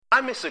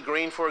I miss a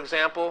green, for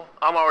example,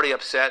 I'm already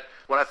upset.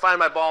 When I find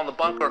my ball in the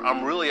bunker,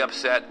 I'm really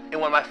upset. And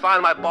when I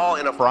find my ball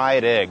in a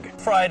fried egg.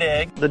 Fried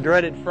egg. The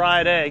dreaded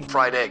fried egg.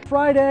 Fried egg.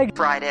 Fried egg.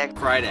 Fried egg.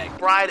 Fried egg.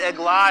 Fried egg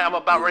lie, I'm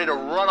about ready to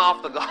run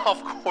off the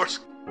golf course.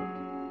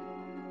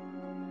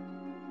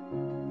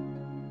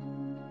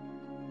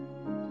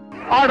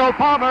 Arnold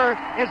Palmer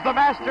is the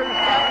Masters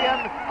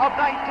champion of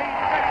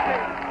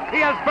 1960. He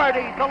has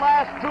birdied the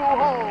last 2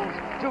 holes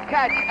to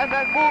catch and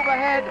then move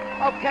ahead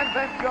of Ken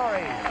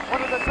Venturi.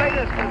 One of the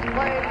greatest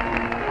displays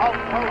of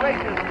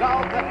courageous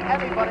golf that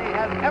anybody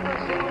has ever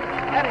seen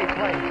any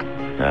place.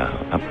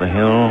 Up the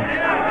hill.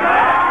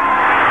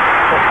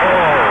 Oh,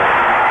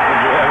 did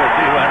you ever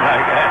see one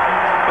like that?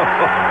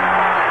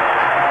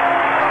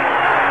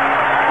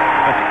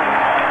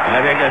 I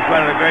think that's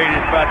one of the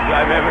greatest putts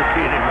I've ever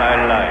seen in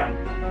my life.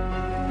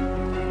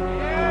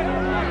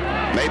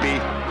 Maybe.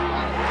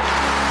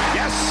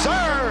 Yes, sir!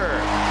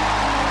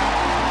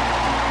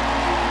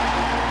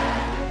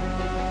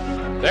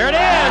 There it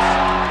is!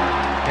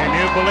 Can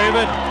you believe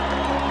it?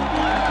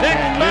 Nick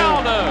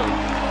Faldo!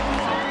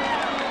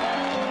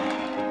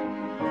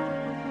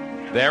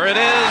 There it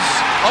is,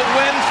 a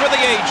win for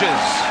the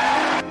ages.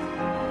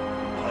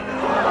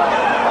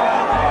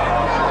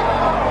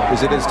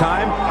 Is it his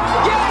time?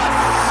 Yes!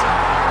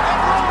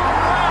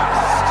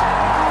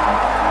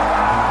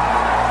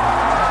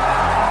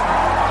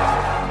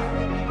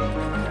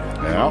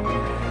 Well,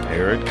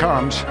 here it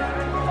comes.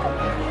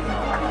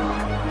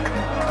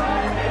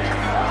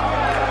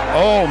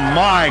 Oh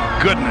my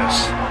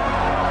goodness.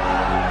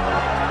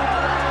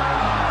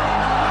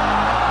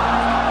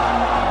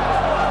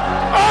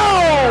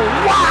 Oh,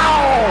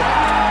 wow!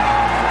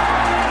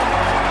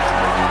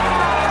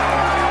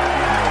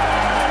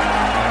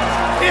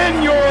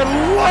 In your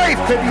life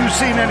have you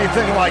seen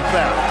anything like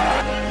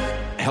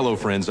that? Hello,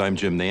 friends. I'm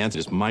Jim Nance.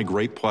 It's my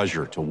great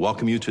pleasure to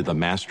welcome you to the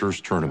Masters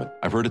Tournament.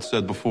 I've heard it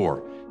said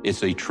before.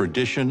 It's a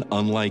tradition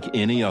unlike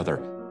any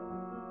other.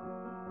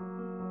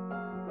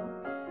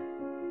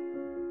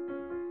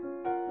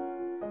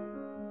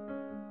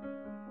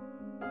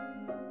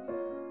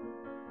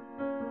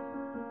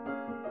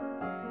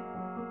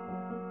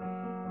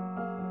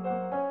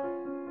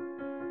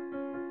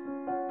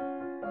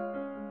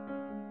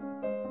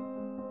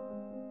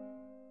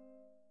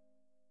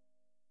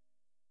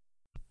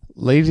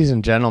 Ladies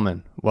and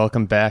gentlemen,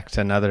 welcome back to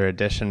another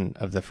edition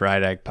of the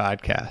Fried Egg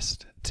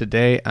Podcast.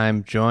 Today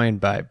I'm joined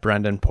by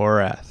Brendan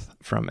Porath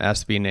from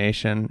SB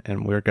Nation,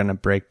 and we're going to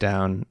break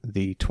down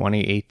the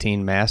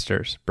 2018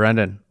 Masters.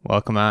 Brendan,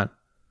 welcome on.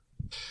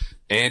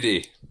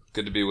 Andy,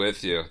 good to be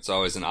with you. It's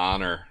always an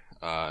honor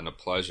and a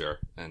pleasure,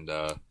 and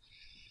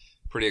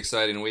pretty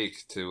exciting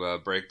week to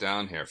break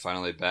down here.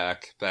 Finally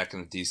back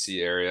in the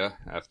DC area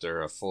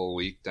after a full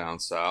week down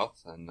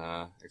south, and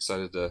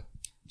excited to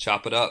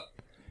chop it up.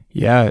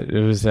 Yeah, it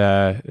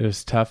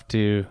was tough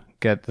to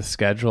get the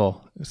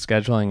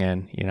scheduling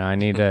in. You know,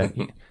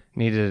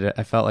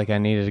 I felt like I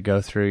needed to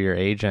go through your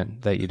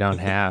agent that you don't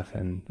have,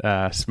 and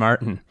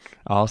Smartin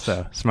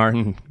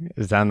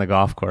is on the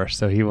golf course,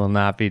 so he will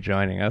not be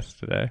joining us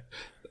today.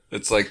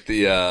 It's like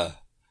the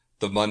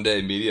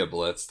Monday media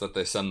blitz that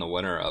they send the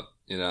winner up,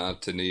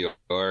 to New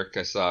York.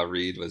 I saw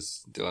Reed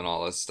was doing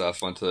all this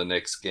stuff, went to the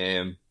Knicks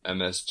game,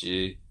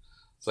 MSG.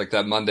 It's like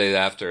that Monday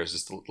after is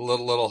just a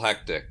little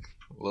hectic.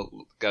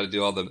 Got to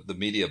do all the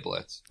media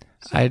blitz.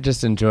 So. I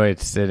just enjoyed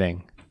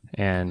sitting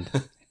and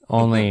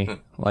only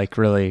like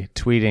really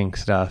tweeting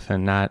stuff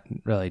and not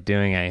really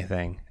doing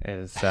anything.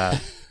 Is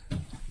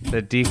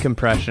the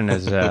decompression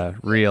is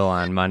real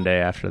on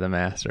Monday after the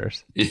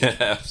Masters. Yeah,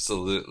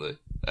 absolutely.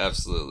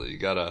 You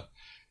gotta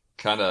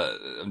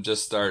I'm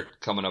just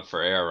start coming up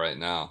for air right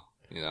now.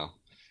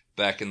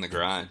 Back in the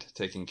grind,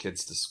 taking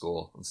kids to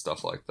school and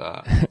stuff like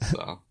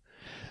that.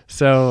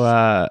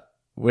 So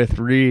with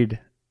Reed.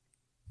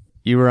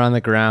 You were on the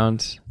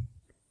ground.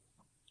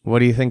 What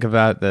do you think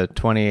about the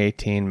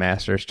 2018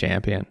 Masters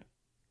champion?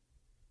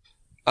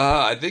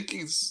 I think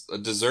he's a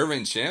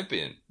deserving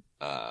champion.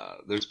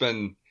 There's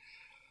been,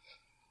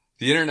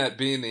 the internet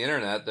being the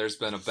internet, there's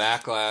been a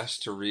backlash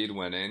to Reed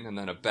winning, and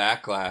then a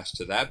backlash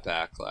to that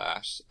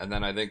backlash. And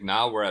then I think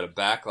now we're at a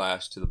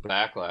backlash to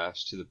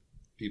the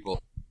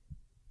people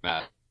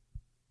mad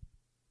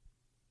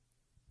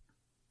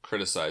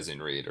criticizing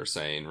Reed or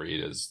saying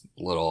Reed is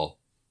a little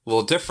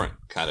different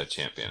kind of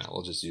champion.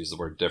 We'll just use the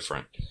word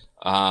different.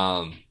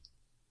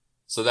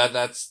 So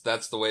that's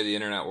the way the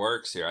internet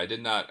works here. I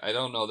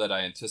don't know that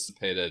I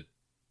anticipated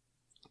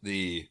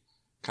the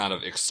kind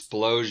of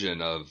explosion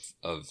of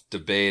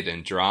debate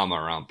and drama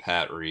around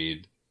Pat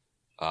Reed.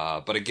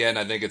 But again,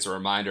 I think it's a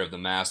reminder of the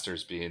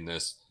Masters being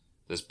this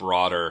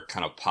broader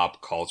kind of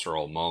pop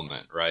cultural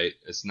moment, right?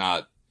 It's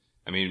not,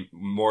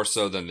 more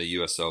so than the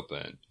US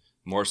Open,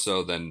 more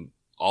so than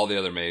all the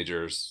other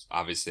majors,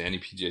 obviously any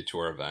PGA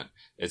Tour event.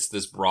 It's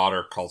this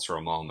broader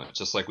cultural moment,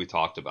 just like we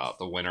talked about.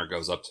 The winner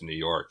goes up to New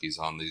York. He's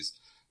on these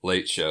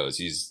late shows.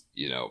 He's,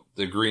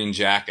 the green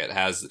jacket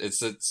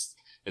it's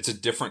a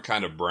different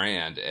kind of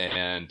brand.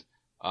 And,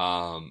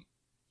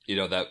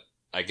 that,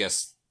 I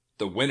guess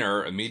the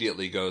winner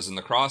immediately goes in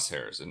the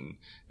crosshairs, and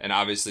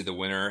obviously the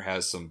winner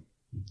has some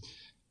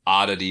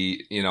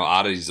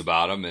oddities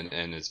about him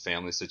and his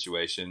family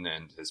situation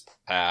and his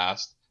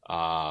past.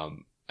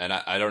 And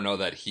I don't know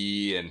that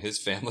he and his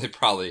family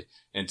probably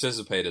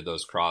anticipated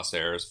those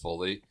crosshairs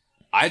fully.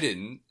 I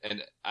didn't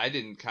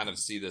kind of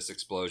see this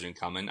explosion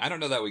coming. I don't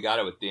know that we got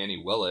it with Danny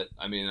Willett.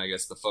 I mean, I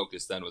guess the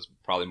focus then was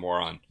probably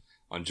more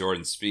on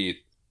Jordan Spieth.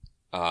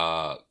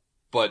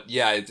 But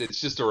yeah,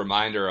 it's just a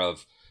reminder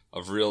of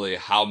really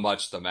how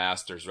much the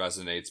Masters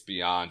resonates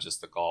beyond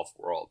just the golf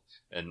world.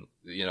 And,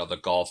 the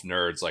golf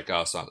nerds like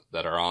us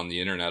that are on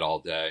the internet all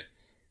day,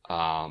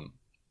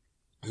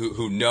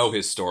 who know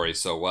his story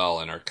so well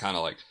and are kind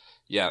of like,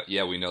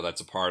 yeah, we know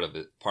that's a part of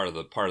it, part of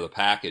the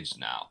package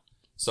now.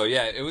 So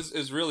yeah, it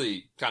was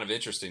really kind of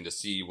interesting to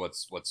see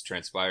what's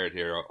transpired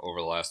here over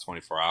the last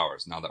 24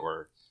 hours. Now that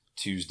we're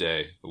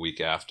Tuesday, the week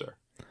after.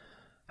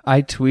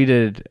 I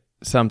tweeted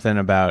something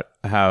about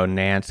how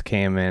Nance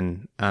came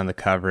in on the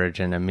coverage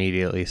and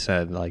immediately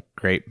said like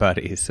great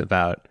buddies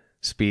about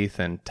Spieth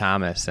and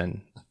Thomas,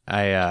 and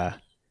I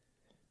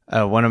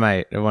one of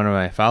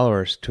my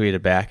followers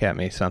tweeted back at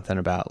me something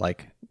about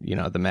like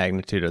the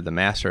magnitude of the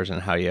Masters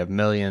and how you have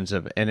millions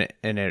of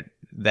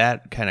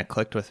that kind of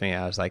clicked with me.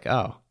 I was like,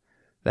 oh,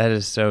 that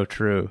is so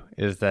true.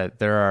 Is that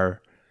there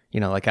are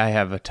like I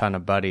have a ton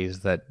of buddies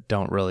that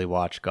don't really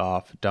watch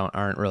golf,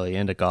 aren't really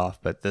into golf,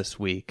 but this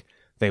week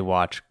they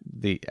watch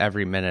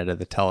every minute of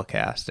the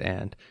telecast,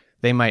 and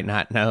they might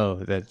not know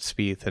that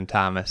Spieth and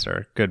Thomas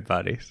are good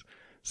buddies.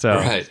 So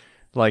right.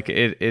 Like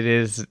it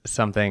is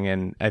something,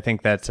 and I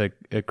think that's a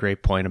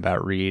great point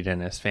about Reed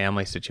and his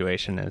family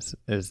situation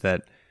is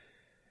that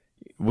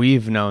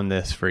we've known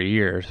this for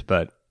years,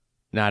 but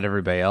not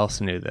everybody else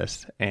knew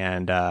this.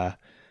 And I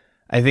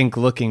think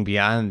looking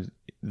beyond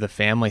the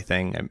family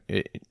thing,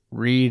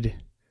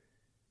 Reed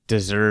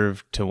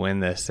deserved to win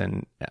this,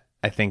 and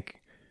I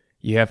think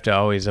you have to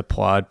always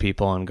applaud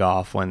people in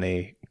golf when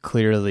they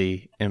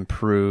clearly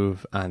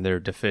improve on their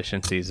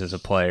deficiencies as a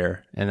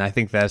player. And I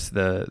think that's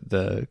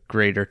the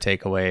greater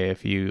takeaway.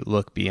 If you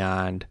look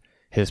beyond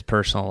his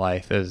personal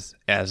life as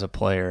a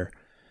player,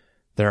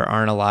 there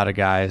aren't a lot of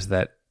guys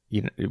that,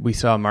 we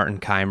saw Martin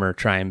Keimer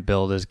try and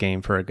build his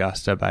game for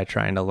Augusta by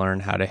trying to learn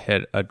how to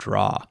hit a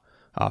draw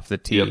off the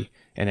tee. Yep.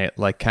 And it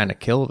like kind of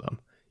killed him.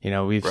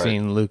 We've right.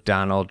 seen Luke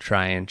Donald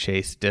try and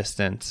chase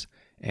distance,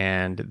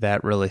 and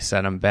that really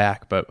set him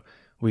back. But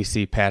we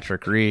see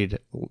Patrick Reed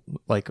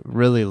like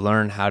really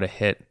learn how to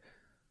hit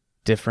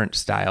different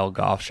style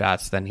golf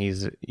shots than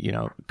he's,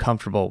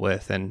 comfortable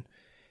with. And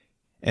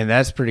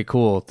that's pretty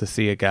cool to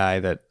see a guy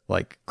that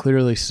like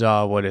clearly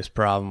saw what his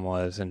problem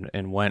was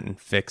and went and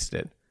fixed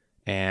it.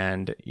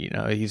 And,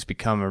 he's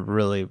become a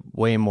really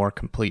way more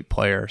complete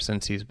player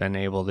since he's been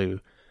able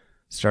to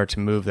start to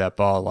move that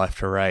ball left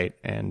to right.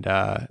 And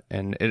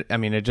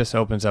it just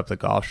opens up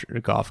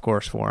the golf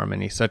course for him.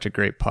 And he's such a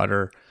great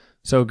putter,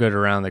 so good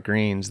around the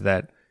greens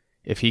that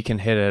if he can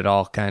hit at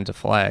all kinds of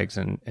flags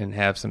and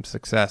have some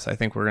success, I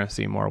think we're going to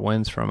see more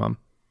wins from him.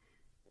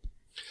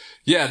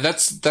 Yeah,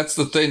 that's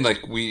the thing.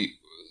 Like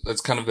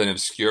that's kind of been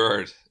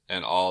obscured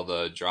and all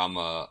the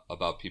drama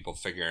about people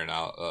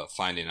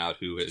finding out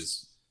who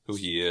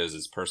he is,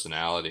 his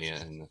personality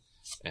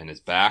and his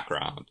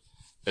background,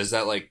 is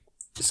that like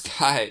this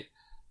guy,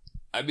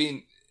 I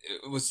mean,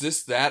 was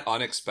this that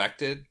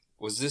unexpected?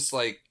 Was this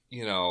like,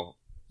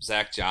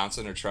 Zach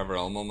Johnson or Trevor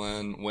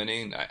Immelman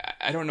winning?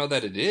 I don't know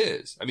that it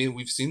is. I mean,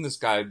 we've seen this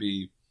guy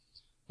be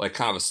like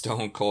kind of a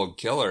stone cold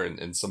killer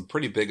in some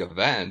pretty big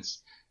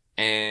events.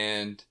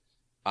 And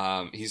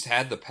he's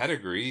had the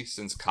pedigree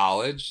since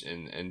college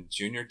and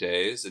junior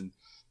days. And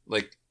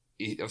like,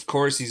 of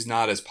course, he's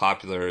not as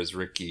popular as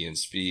Rickie and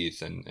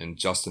Spieth and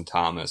Justin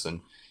Thomas.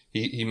 And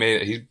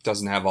he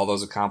doesn't have all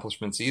those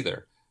accomplishments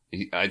either.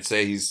 I'd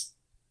say he's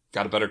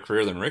got a better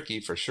career than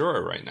Rickie for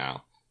sure right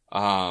now.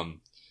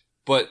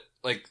 But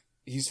like,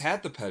 he's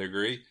had the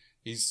pedigree.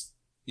 He's,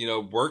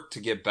 worked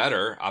to get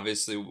better,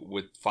 obviously,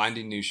 with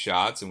finding new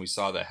shots. And we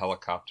saw the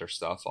helicopter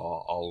stuff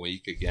all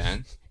week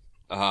again.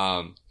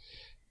 And,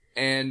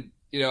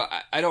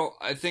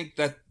 I think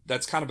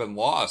that's kind of been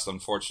lost,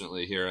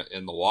 unfortunately, here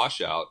in the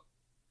washout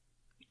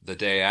the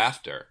day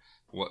after,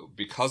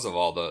 because of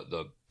all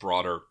the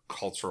broader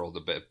cultural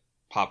debate,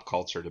 pop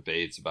culture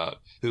debates about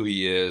who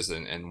he is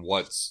and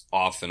what's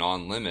off and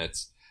on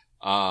limits.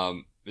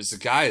 This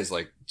guy is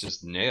like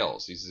just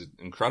nails. He's an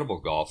incredible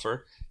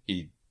golfer.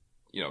 He,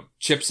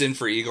 chips in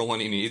for eagle when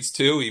he needs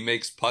to. He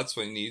makes putts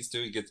when he needs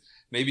to.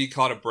 Maybe he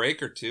caught a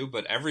break or two,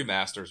 but every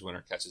Masters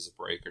winner catches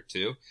a break or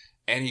two.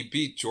 And he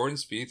beat Jordan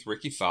Spieth,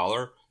 Rickie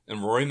Fowler,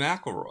 and Rory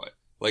McIlroy.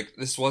 Like,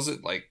 this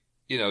wasn't like,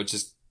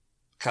 just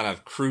kind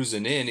of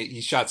cruising in. He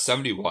shot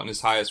 71,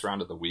 his highest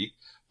round of the week.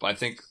 But I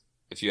think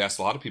if you asked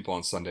a lot of people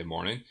on Sunday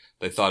morning,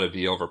 they thought it'd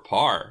be over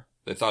par.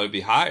 They thought it'd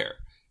be higher.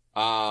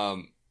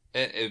 But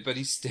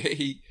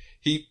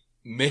he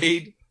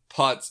made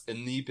putts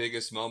in the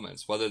biggest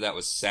moments, whether that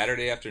was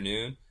Saturday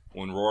afternoon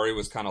when Rory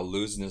was kind of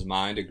losing his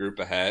mind a group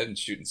ahead and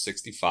shooting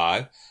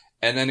 65,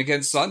 and then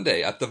again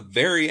Sunday at the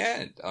very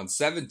end on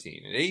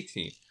 17 and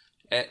 18.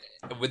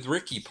 with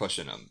Rickie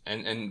pushing him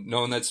and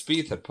knowing that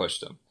Spieth had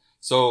pushed him.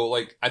 So,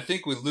 like, I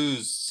think we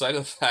lose sight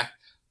of the fact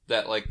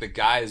that, like, the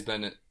guy has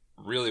been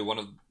really one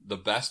of the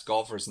best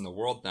golfers in the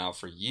world now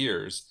for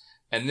years.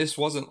 And this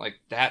wasn't, like,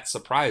 that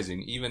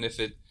surprising, even if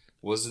it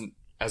wasn't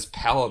as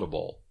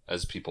palatable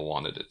as people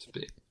wanted it to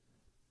be.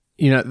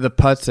 You know, the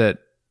putts at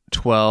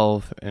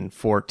 12 and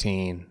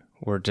 14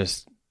 were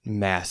just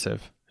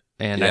massive.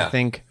 And I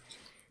think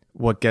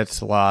what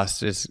gets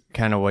lost is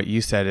kind of what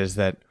you said, is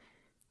that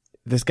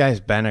this guy's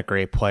been a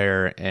great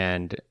player,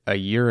 and a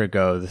year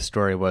ago the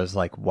story was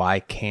like, why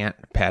can't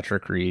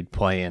Patrick Reed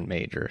play in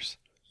majors?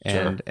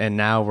 Sure. And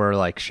now we're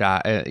like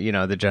shocked,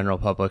 the general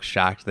public's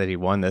shocked that he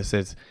won this.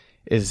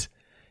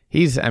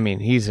 He's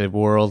a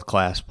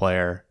world-class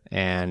player,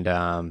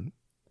 and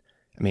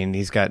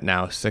he's got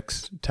now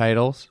 6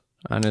 titles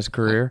on his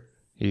career.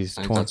 He's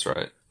that's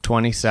right.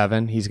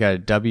 27. He's got a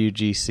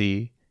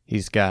WGC.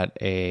 He's got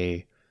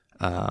a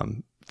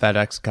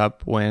FedEx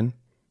Cup win.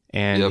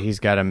 And he's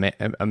got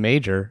a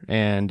major.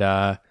 And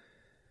it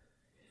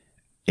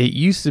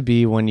used to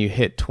be when you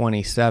hit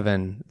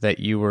 27 that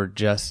you were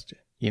just,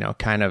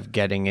 kind of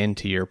getting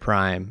into your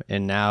prime.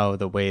 And now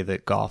the way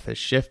that golf has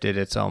shifted,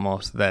 it's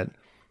almost that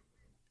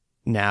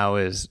now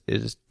is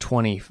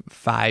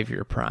 25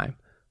 your prime.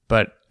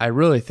 But I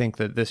really think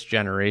that this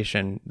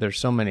generation, there's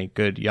so many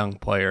good young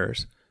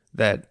players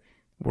that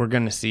we're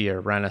going to see a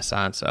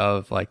renaissance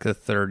of like the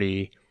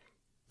 32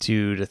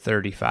 to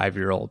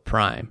 35-year-old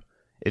prime.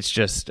 It's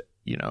just,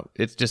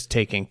 it's just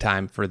taking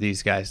time for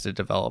these guys to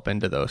develop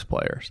into those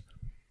players.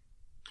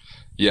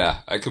 Yeah,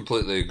 I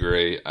completely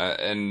agree.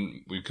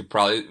 And we could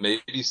probably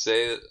maybe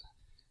say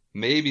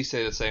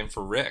the same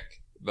for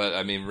Rick. But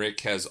I mean, Rick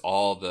has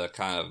all the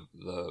kind of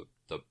the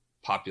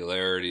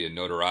popularity and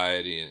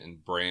notoriety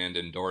and brand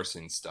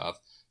endorsing stuff.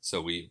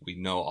 So we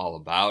know all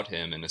about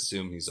him and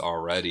assume he's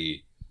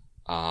already,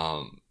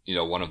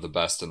 one of the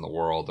best in the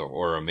world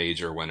or a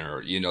major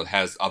winner,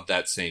 has of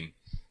that same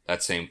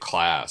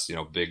class,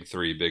 big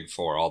 3, big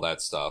 4, all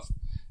that stuff.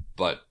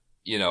 But,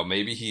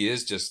 maybe he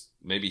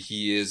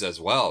is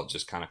as well,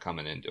 just kind of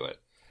coming into it.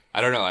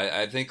 I don't know.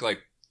 I think like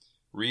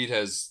Reed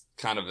has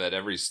kind of at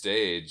every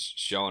stage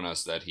shown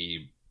us that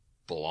he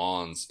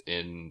belongs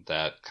in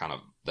that kind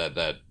of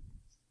that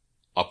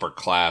upper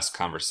class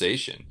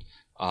conversation,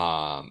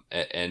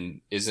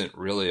 and isn't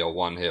really a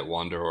one-hit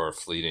wonder or a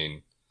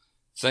fleeting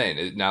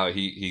thing. Now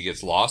he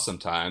gets lost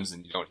sometimes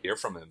and you don't hear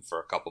from him for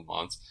a couple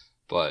months,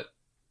 but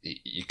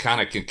you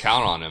kind of can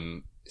count on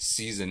him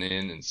season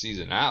in and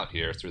season out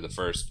here through the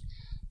first,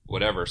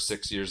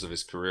 6 years of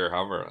his career,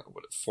 4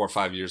 or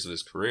 5 years of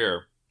his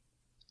career,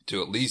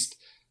 to at least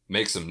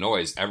make some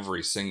noise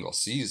every single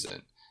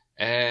season.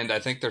 And I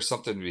think there's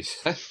something to be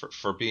said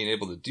for being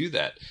able to do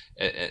that.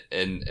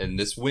 And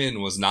this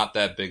win was not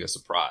that big a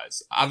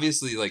surprise.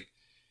 Obviously, like,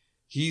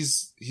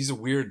 he's a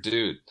weird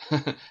dude,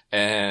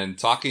 and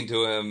talking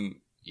to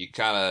him, you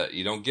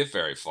don't get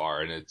very far,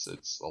 and it's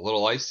a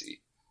little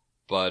icy.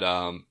 But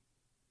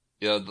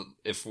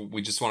if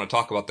we just want to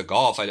talk about the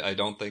golf, I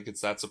don't think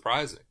it's that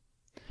surprising.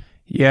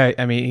 Yeah,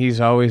 I mean, he's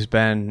always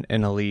been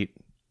an elite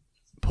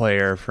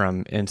player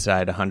from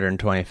inside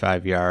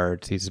 125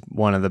 yards. He's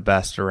one of the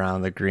best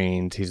around the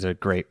greens. He's a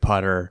great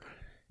putter.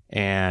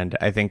 And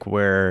I think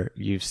where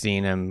you've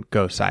seen him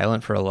go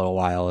silent for a little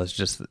while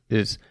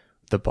is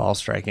the ball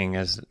striking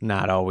is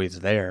not always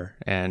there.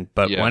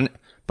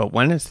 But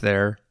when it's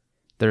there,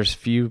 there's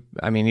few.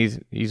 I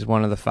mean, he's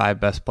one of the 5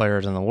 best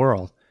players in the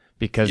world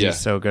because he's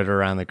so good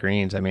around the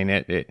greens. I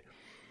mean,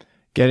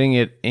 getting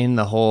it in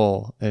the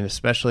hole, and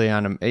especially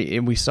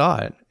we saw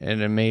it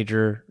in a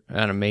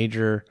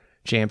major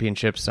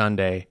championship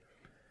Sunday.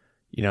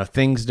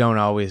 Things don't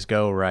always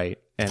go right,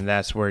 and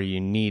that's where you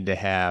need to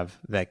have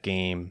that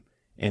game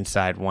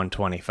inside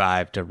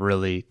 125 to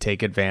really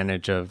take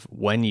advantage of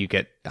when you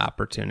get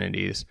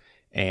opportunities,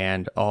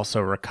 and also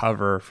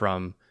recover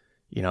from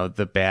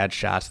the bad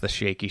shots, the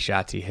shaky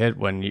shots you hit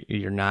when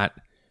you're not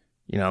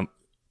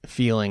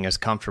feeling as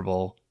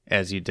comfortable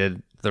as you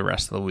did the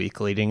rest of the week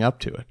leading up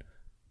to it.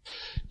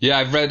 Yeah,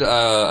 I've read,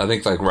 I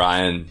think like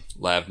Ryan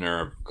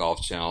Lavner of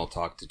Golf Channel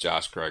talked to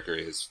Josh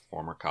Gregory, his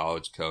former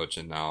college coach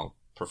and now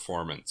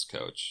performance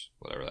coach,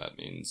 whatever that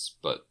means.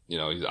 But,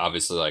 he's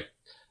obviously like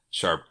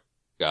sharp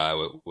guy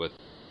with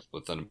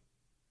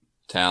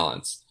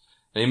talents.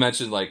 And he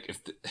mentioned like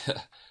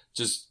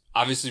just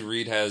obviously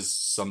Reed has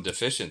some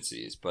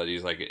deficiencies, but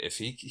he's like, if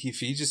he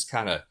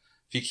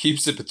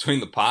keeps it between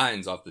the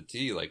pines off the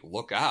tee, like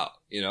look out,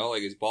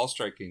 like his ball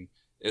striking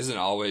isn't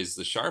always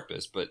the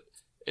sharpest, but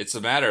it's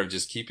a matter of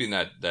just keeping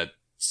that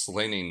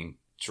slinging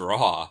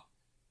draw,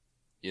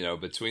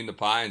 between the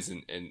pines,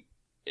 and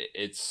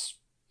it's,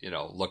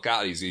 look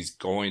out. He's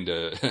going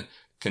to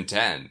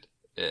contend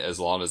as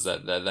long as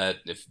that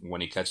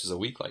when he catches a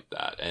week like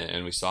that,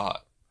 and we saw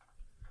it.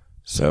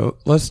 So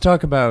let's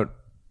talk about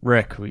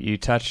Rick. You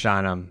touched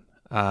on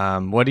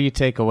him. What do you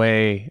take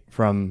away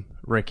from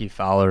Rickie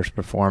Fowler's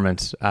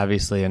performance?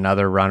 Obviously,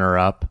 another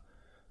runner-up,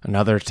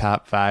 another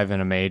top 5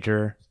 in a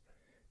major.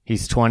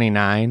 He's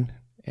 29.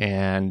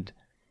 And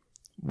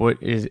What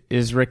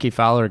is Rickie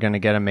Fowler going to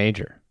get a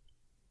major?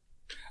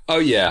 Oh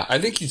yeah, I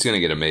think he's going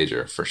to get a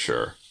major for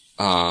sure.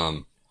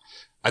 I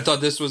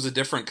thought this was a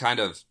different kind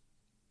of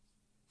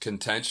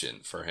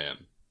contention for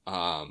him.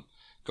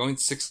 Going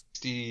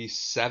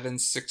 67,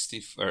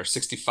 60 or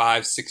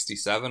 65,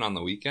 67 on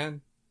the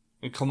weekend.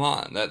 I mean, come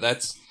on,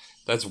 that's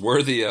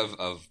worthy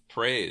of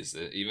praise.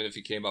 Even if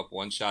he came up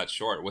one shot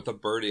short with a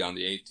birdie on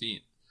the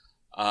 18th.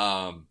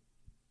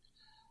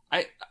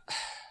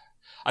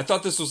 I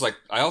thought this was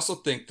I also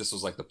think this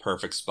was the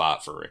perfect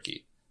spot for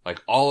Rickie.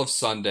 All of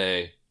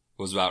Sunday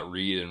was about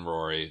Reed and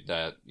Rory,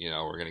 that,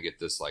 we're going to get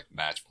this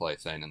match play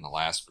thing in the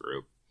last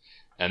group.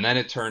 And then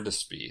it turned to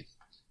Spieth.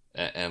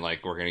 And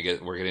we're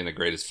getting the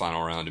greatest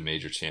final round in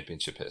major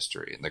championship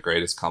history and the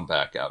greatest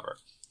comeback ever.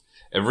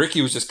 And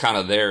Rickie was just kind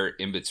of there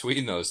in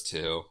between those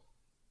two,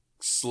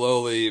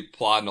 slowly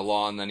plodding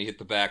along. Then he hit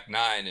the back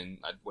nine, and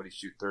what did he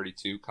shoot,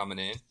 32 coming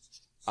in?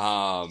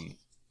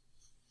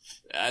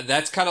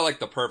 That's kind of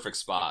the perfect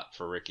spot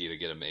for Rickie to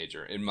get a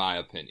major, in my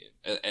opinion,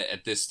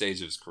 at this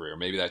stage of his career.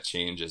 Maybe that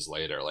changes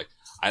later.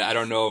 I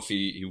don't know if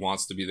he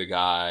wants to be the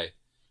guy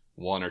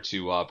 1 or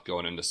 2 up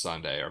going into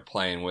Sunday, or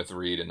playing with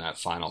Reed in that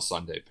final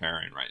Sunday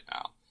pairing right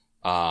now.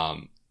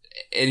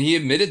 And he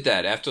admitted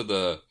that after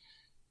the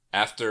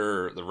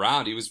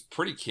round. He was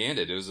pretty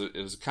candid.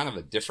 It was kind of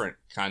a different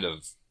kind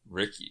of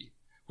Rickie.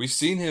 We've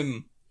seen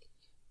him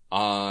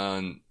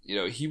on,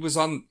 he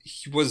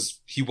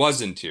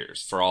was in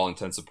tears for all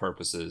intents and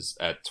purposes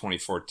at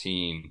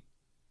 2014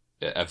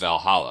 at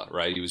Valhalla,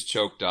 right? He was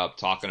choked up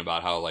talking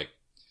about how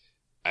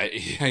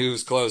he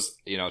was close,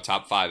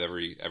 top 5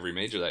 every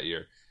major that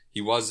year. He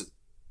was,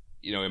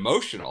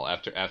 emotional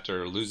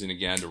after losing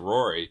again to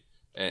Rory,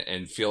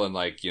 and feeling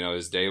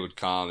his day would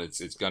come.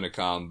 It's going to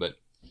come. But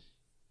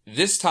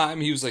this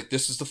time he was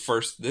this is the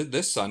first,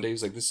 this Sunday, he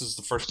was this is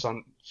the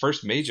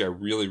first major I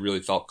really, really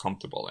felt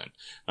comfortable in.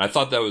 And I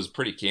thought that was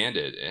pretty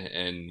candid.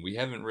 And we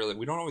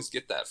don't always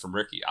get that from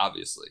Rickie,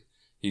 obviously.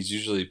 He's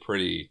usually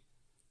pretty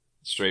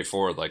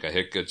straightforward. I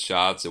hit good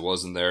shots. It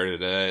wasn't there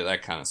today,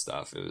 that kind of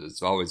stuff.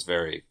 It's always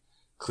very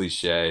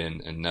cliche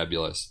and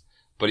nebulous.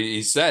 But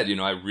he said,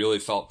 I really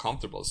felt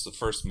comfortable. It's the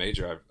first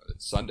major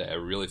Sunday. I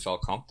really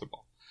felt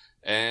comfortable.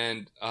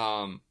 And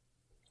I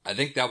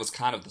think that was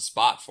kind of the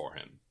spot for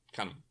him,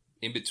 kind of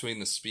in between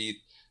the Spieth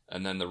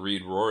and then the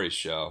Reed Rory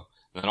show.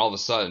 And then all of a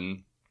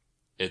sudden,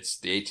 it's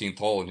the 18th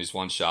hole and he's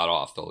 1 shot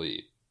off the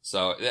lead.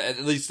 So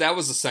at least that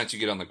was the sense you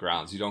get on the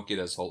grounds. You don't get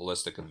as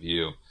holistic a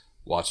view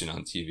watching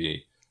on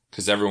TV,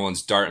 because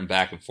everyone's darting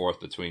back and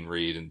forth between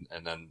Reed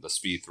and then the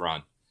Spieth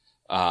run.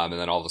 And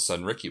then all of a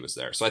sudden Rickie was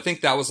there. So I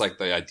think that was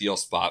the ideal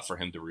spot for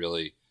him to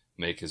really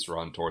make his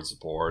run towards the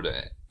board.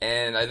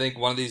 And I think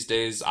one of these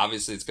days,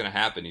 obviously it's going to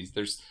happen.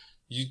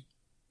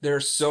 There are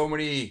so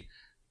many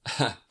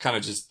kind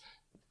of just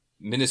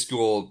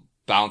minuscule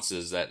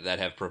bounces that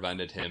have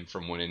prevented him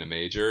from winning a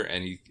major.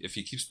 And if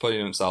he keeps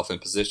putting himself in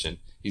position,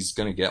 he's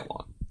going to get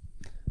one.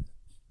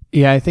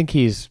 Yeah, I think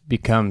he's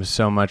become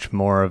so much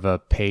more of a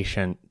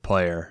patient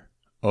player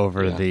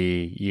over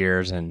the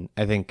years. And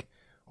I think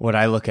what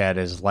I look at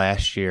is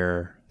last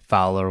year,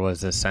 Fowler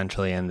was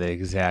essentially in the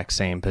exact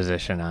same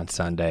position on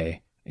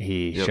Sunday.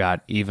 He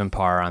shot even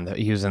par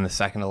he was in the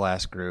second to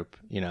last group,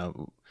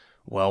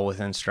 well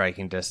within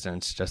striking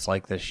distance, just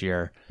like this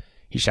year.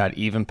 He shot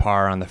even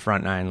par on the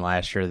front 9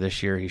 last year.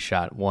 This year he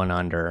shot 1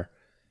 under.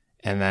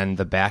 And then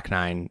the back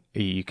 9,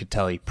 you could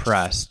tell he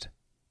pressed.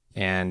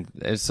 And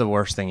it's the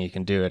worst thing you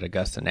can do at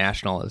Augusta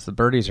National is the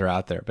birdies are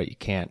out there, but you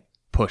can't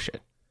push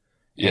it.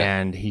 Yeah.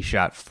 And he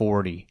shot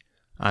 40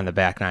 on the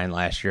back 9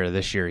 last year.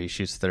 This year he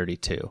shoots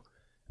 32.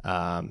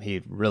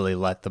 He really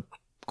let the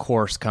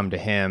course come to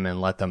him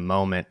and let the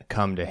moment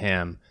come to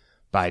him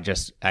by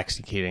just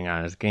executing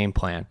on his game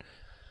plan.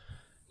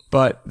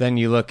 But then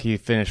you look, he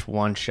finished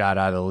 1 shot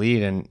out of the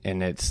lead,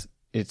 and it's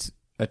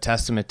a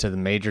testament to the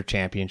major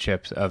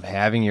championships of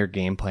having your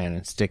game plan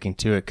and sticking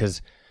to it.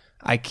 Because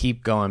I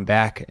keep going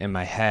back in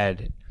my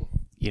head,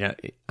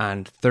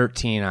 on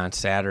 13 on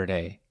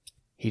Saturday,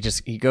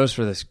 he goes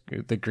for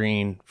the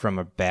green from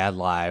a bad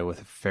lie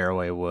with a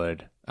fairway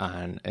wood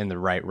in the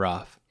right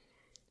rough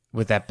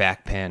with that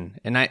back pin.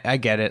 And I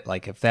get it.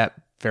 If that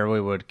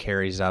fairway wood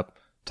carries up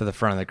to the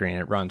front of the green,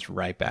 it runs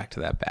right back to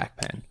that back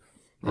pin.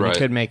 And he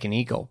could make an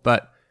eagle.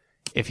 But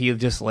if he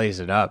just lays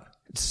it up,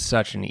 it's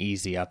such an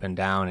easy up and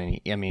down. And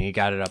he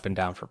got it up and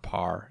down for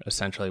par,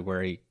 essentially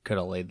where he could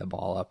have laid the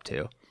ball up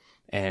to.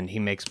 And he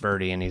makes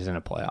birdie and he's in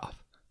a playoff.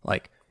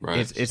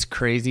 It's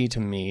crazy to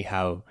me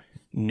how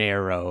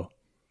narrow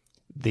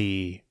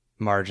the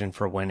margin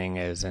for winning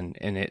is, and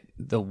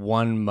the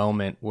one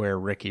moment where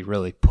Rickie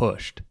really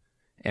pushed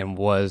and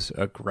was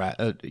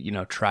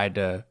tried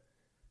to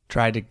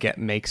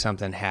make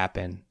something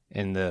happen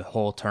in the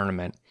whole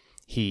tournament,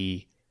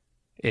 he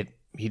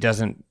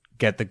doesn't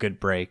get the good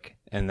break,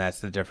 and that's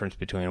the difference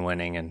between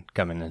winning and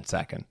coming in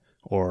second,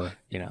 or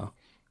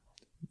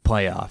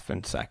playoff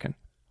in second.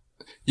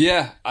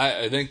 Yeah,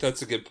 I think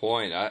that's a good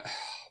point.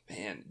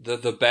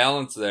 The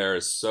balance there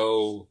is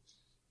so.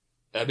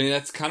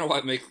 That's kind of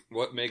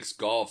what makes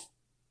golf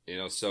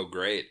so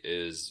great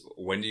is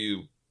when do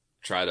you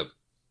try to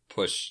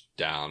push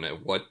down,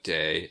 at what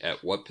day,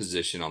 at what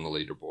position on the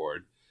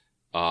leaderboard,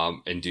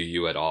 and do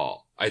you at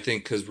all? I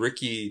think because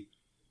Rickie,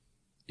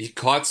 he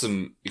caught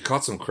some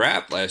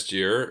crap last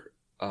year,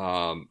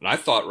 and I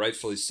thought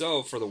rightfully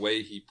so for the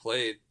way he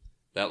played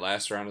that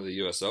last round of the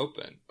U.S.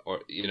 Open,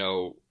 or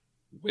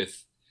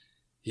with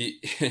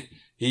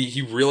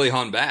he really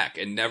hung back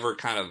and never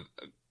kind of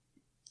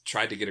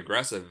tried to get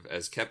aggressive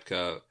as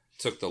Koepka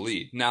took the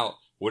lead. Now,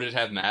 would it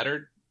have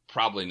mattered?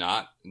 Probably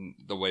not,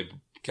 the way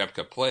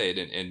Koepka played,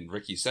 and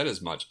Rickie said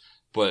as much,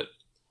 but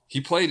he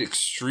played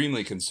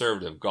extremely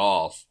conservative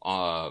golf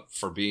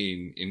for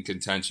being in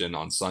contention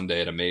on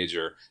Sunday at a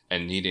major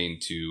and needing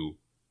to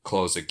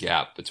close a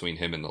gap between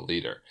him and the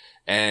leader.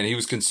 And he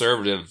was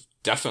conservative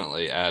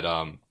definitely at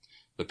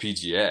the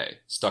PGA,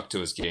 stuck to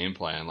his game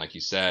plan. Like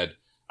you said,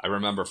 I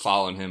remember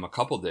following him a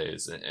couple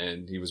days,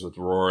 and he was with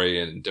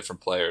Rory and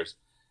different players.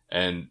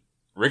 And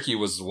Rickie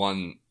was the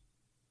one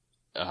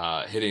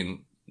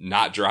hitting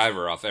not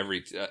driver off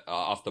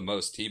off the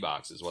most tee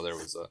boxes, whether it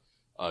was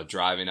a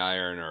driving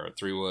iron or a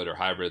 3-wood or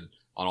hybrid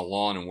on a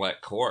lawn and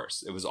wet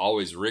course. It was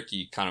always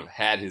Rickie kind of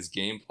had his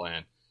game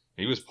plan.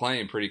 He was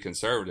playing pretty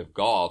conservative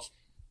golf.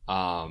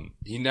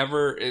 He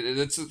never.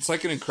 It's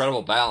like an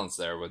incredible balance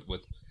there with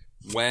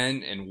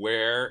when and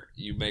where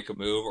you make a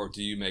move, or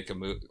do you make a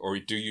move, or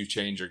do you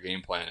change your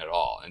game plan at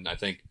all? And I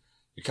think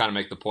you kind of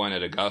make the point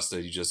at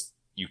Augusta,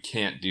 you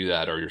can't do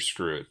that or you're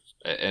screwed.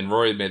 And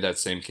Rory made that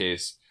same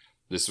case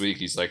this week.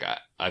 He's like,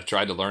 I've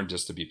tried to learn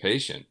just to be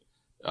patient.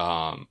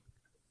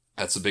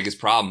 That's the biggest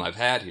problem I've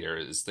had here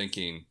is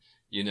thinking,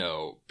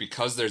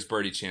 because there's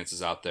birdie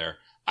chances out there,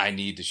 I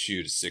need to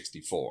shoot a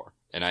 64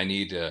 and I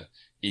need to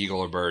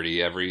eagle or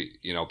birdie every,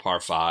 par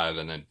 5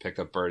 and then pick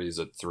up birdies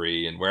at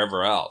 3 and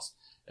wherever else.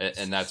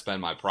 And that's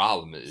been my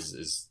problem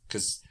is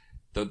because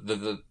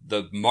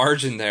the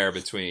margin there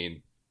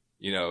between,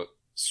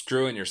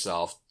 screwing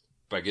yourself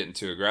by getting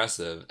too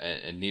aggressive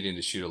and needing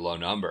to shoot a low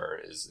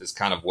number is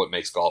kind of what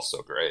makes golf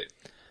so great.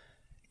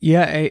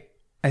 Yeah,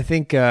 I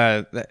think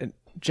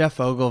Jeff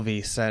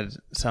Ogilvy said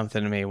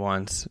something to me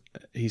once.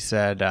 He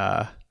said,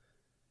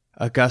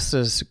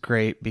 Augusta's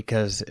great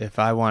because if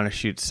I want to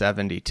shoot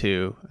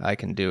 72, I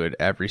can do it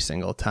every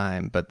single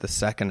time. But the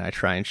second I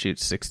try and shoot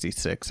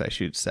 66, I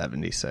shoot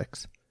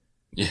 76.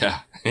 Yeah.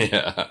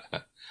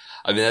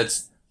 I mean,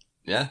 that's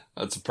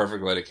a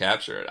perfect way to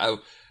capture it. I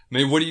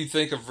mean, what do you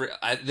think of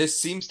this?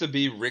 Seems to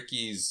be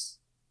Rickie's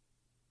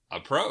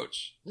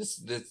approach. This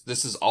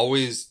is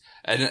always,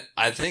 and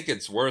I think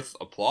it's worth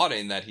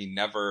applauding that he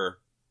never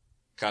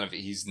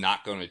he's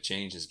not going to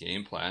change his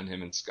game plan.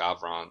 Him and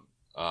Skavron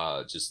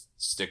just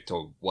stick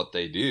to what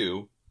they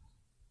do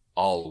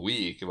all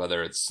week,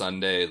 whether it's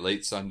Sunday,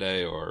 late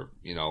Sunday, or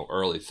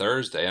early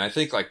Thursday. And I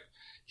think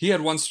he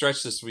had one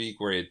stretch this week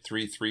where he had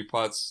 3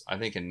 3-putts, I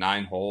think in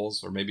 9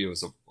 holes, or maybe it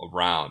was a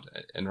round.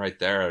 And right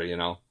there,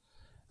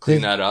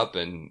 clean that up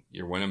and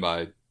you're winning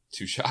by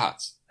 2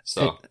 shots.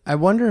 So I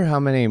wonder how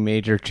many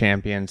major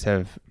champions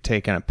have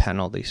taken a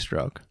penalty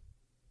stroke.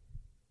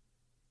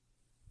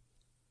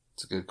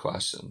 It's a good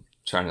question. I'm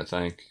trying to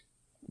think.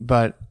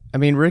 But I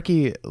mean,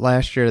 Rickie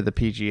last year at the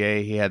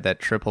PGA, he had that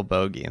triple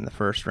bogey in the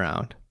first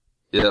round.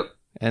 Yep.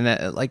 And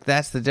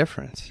that's the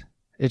difference.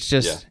 It's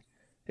just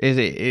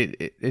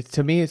it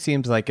to me it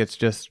seems like it's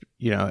just,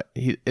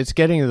 it's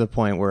getting to the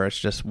point where it's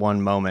just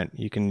one moment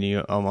you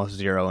can almost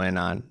zero in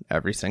on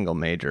every single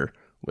major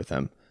with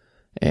him.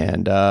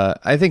 And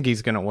I think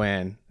he's going to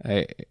win.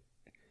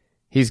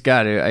 He's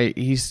got to.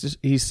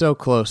 He's so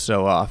close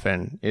so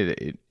often.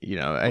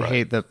 I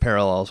hate the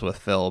parallels with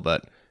Phil,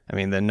 but I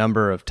mean the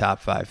number of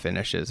top 5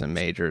 finishes in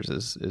majors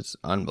is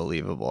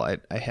unbelievable.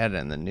 I had it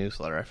in the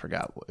newsletter. I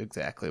forgot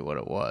exactly what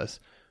it was,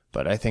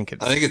 but I think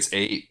it's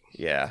 8.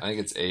 Yeah, I think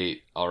it's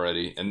 8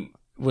 already, and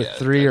with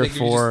 3 or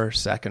 4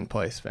 second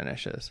place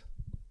finishes.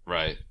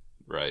 Right.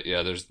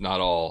 Yeah, there's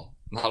not all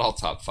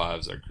top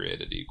 5s are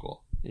created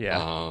equal.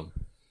 Yeah.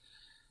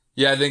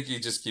 Yeah, I think he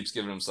just keeps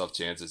giving himself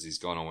chances. He's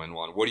going to win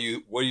one. What do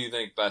you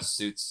think best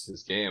suits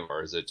his game,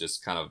 or is it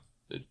just kind of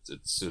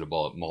it's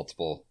suitable at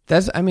multiple?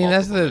 That's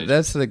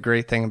the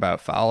great thing about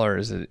Fowler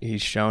is that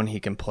he's shown he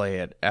can play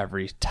at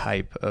every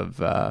type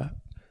of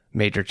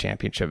major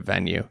championship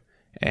venue,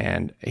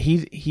 and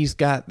he's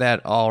got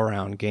that all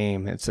around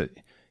game. It's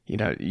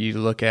you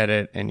look at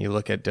it and you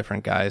look at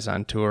different guys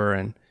on tour,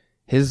 and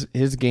his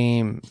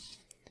game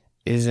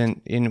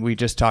isn't in. We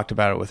just talked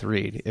about it with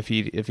Reed. If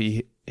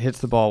he hits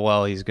the ball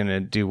well, he's going to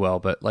do well.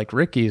 But like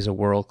Rickie is a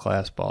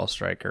world-class ball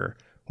striker,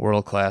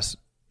 world-class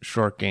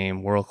short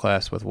game,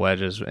 world-class with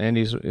wedges, and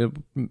he's a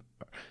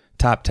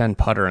top 10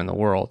 putter in the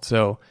world.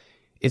 So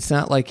it's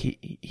not like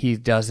he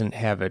doesn't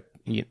have it.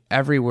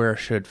 Everywhere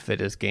should fit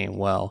his game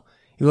well.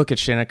 You look at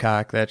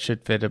Shinnecock, that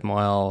should fit him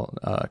well.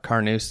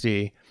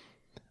 Carnoustie,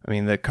 I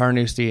mean, the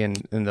Carnoustie in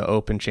the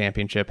Open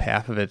Championship,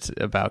 half of it's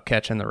about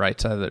catching the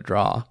right side of the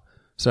draw.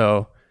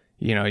 So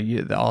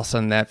all of a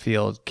sudden that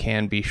field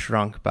can be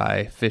shrunk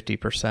by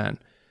 50%.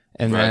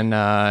 And then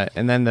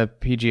the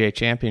PGA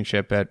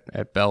Championship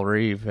at Belle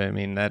Reve, I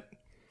mean, that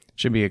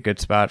should be a good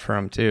spot for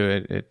him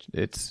too.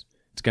 It's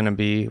going to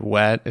be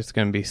wet. It's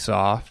going to be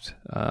soft.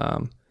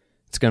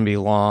 It's going to be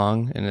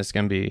long, and it's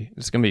going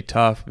to be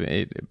tough.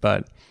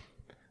 But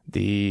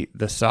the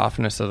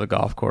softness of the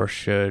golf course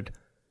should,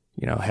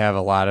 have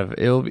a lot of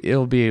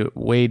it'll be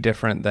way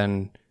different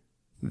than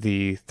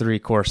the 3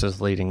 courses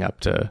leading up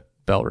to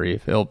Belle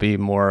Reve. It'll be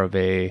more of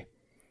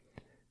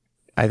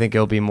I think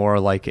it'll be more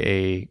like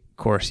a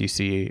course you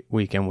see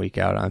week in, week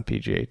out on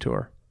PGA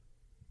Tour.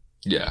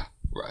 Yeah,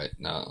 right.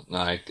 No,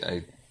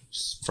 I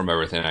from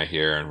everything I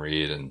hear and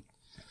read and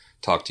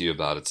talk to you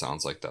about, it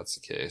sounds like that's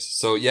the case.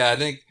 So yeah, I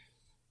think,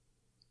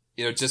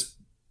 just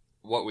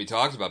what we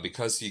talked about,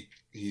 because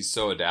he's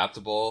so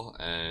adaptable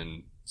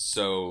and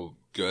so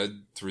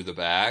good through the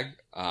bag,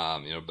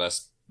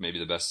 maybe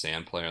the best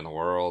sand player in the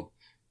world,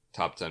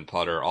 top 10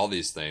 putter, all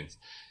these things.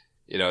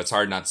 It's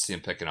hard not to see him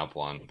picking up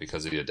one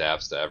because he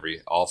adapts to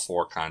all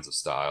 4 kinds of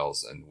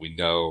styles, and we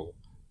know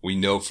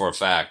for a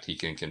fact he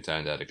can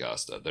contend at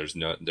Augusta.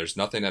 There's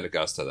nothing at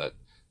Augusta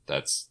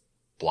that's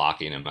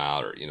blocking him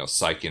out or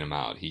psyching him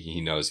out.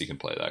 He knows he can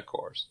play that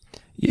course.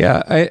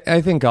 Yeah,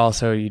 I think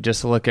also you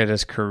just look at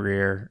his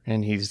career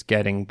and he's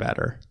getting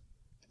better.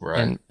 Right.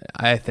 And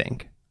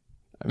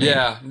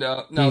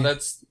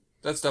that's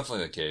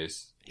definitely the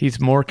case. He's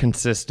more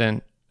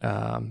consistent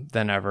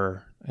than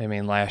ever. I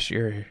mean, last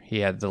year he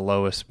had the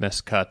lowest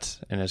missed cuts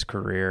in his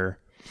career.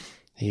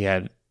 He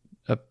had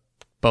a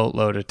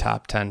boatload of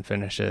top 10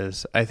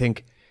 finishes. I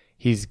think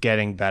he's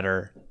getting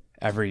better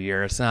every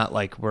year. It's not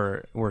like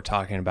we're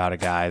talking about a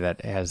guy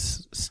that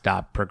has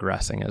stopped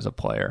progressing as a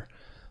player.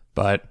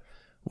 But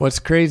what's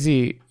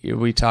crazy,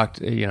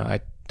 I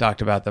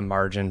talked about the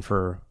margin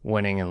for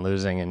winning and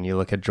losing, and you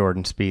look at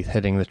Jordan Spieth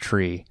hitting the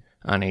tree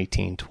on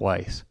 18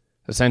 twice,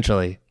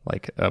 essentially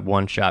like a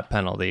 1-shot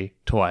penalty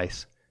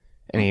twice.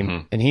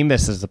 And he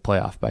misses the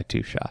playoff by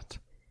 2 shots.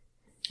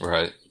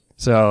 Right.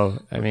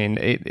 So, I mean,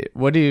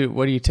 what do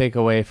you take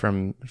away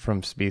from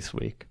Spieth's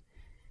week?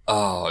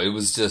 Oh, it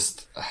was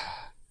just,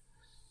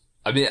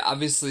 I mean,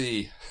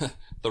 obviously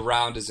the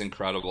round is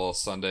incredible.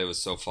 Sunday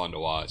was so fun to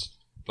watch.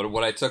 But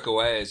what I took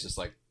away is just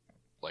like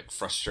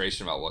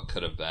frustration about what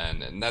could have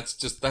been. And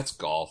that's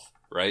golf,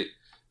 right?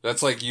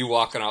 That's like me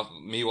walking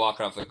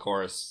off the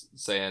course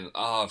saying,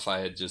 oh, if I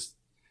had just,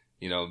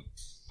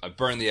 I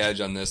burned the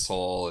edge on this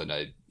hole and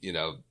I,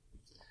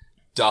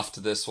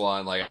 duffed this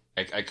one. Like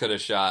I could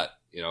have shot,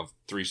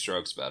 3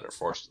 strokes better.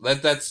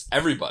 That's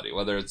everybody,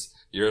 whether it's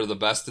you're the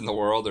best in the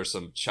world or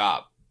some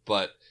chop.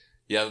 But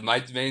yeah,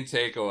 my main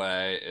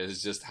takeaway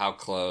is just how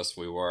close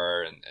we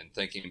were and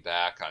thinking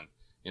back on,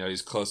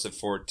 he's close at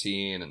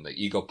 14 and the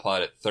eagle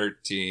putt at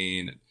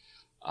 13.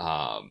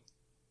 I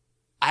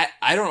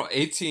don't know,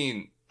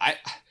 18.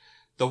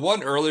 The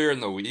one earlier in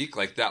the week,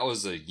 like that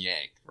was a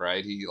yank,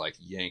 right? He like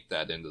yanked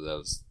that into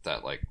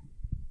that like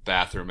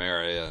bathroom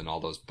area and all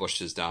those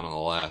bushes down on the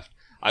left.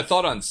 I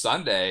thought on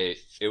Sunday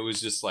it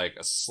was just like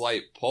a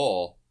slight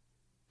pull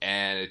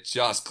and it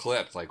just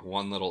clipped like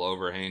one little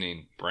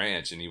overhanging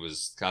branch, and he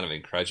was kind of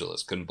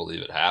incredulous, couldn't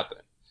believe it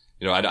happened.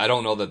 I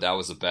don't know that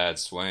was a bad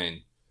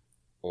swing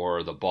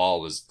or the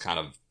ball was kind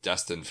of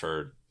destined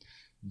for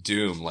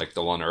doom like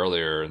the one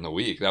earlier in the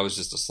week. That was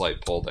just a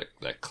slight pull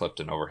that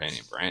clipped an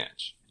overhanging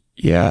branch.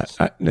 Yeah,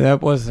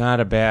 that was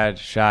not a bad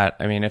shot.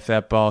 I mean, if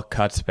that ball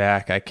cuts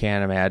back, I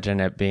can't imagine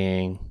it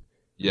being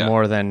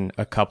more than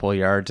a couple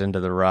yards into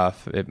the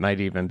rough. It might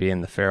even be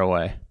in the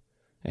fairway.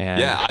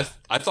 And yeah,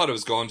 I thought it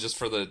was going just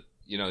for the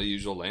the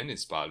usual landing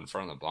spot in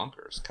front of the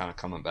bunkers, kind of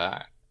coming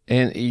back.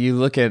 And you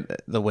look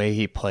at the way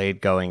he played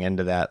going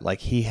into that, like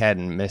he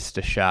hadn't missed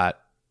a shot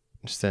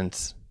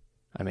since,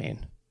 I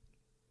mean,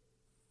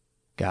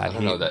 God, I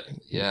don't know that.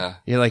 Yeah,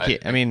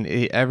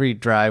 every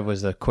drive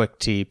was a quick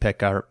tee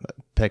pick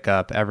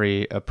up.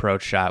 Every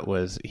approach shot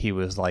he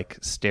was like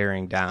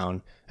staring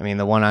down. I mean,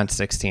 the one on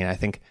 16, I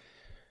think,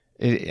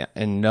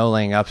 in No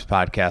Laying Up's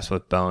podcast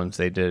with Bones,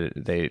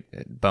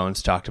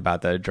 Bones talked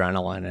about the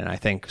adrenaline, and I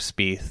think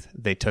Spieth,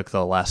 they took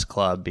the less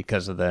club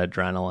because of the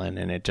adrenaline,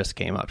 and it just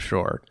came up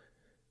short.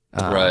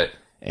 Right.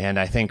 And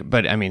I think,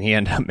 but I mean, he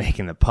ended up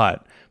making the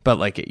putt. But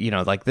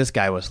like this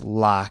guy was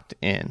locked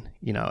in.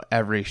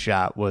 Every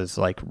shot was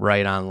like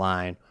right on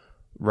line,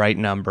 right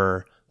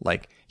number.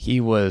 Like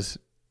he was.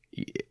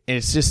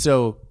 It's just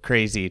so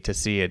crazy to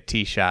see a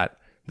tee shot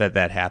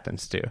that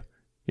happens to.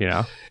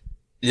 Yeah,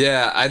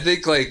 I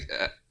think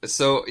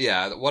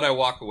what I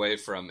walk away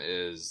from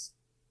is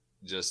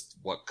just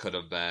what could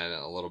have been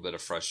a little bit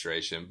of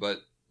frustration, but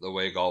the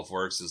way golf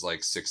works is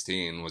like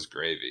 16 was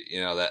gravy.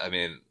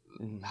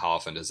 How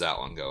often does that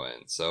one go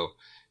in? So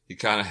you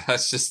kind of,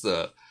 that's just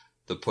the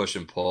push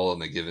and pull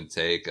and the give and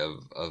take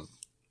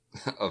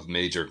of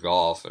major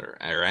golf or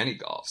any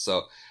golf.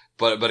 So,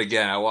 but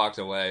again, I walked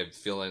away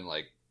feeling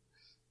like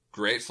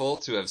grateful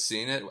to have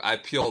seen it. I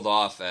peeled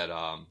off at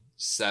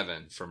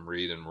 7 from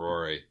Reed and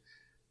Rory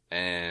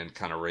and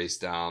kind of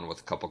raced down with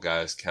a couple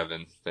guys,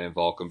 Kevin Van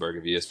Valkenburg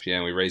of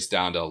ESPN. We raced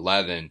down to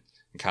 11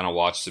 and kind of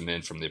watched him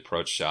in from the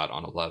approach shot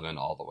on 11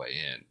 all the way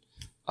in.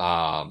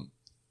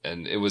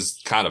 And it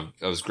was I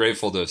was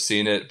grateful to have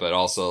seen it, but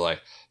also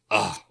like,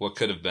 what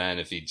could have been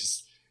if he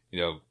just,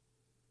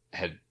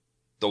 had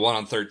the one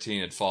on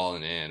 13 had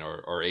fallen in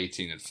or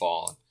 18 had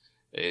fallen.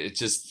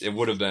 It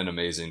would have been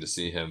amazing to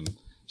see him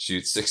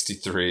shoot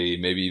 63,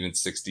 maybe even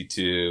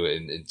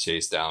 62 and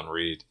chase down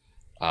Reed.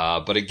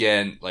 But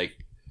again,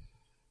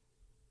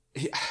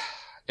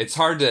 it's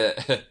hard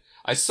to,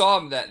 I saw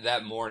him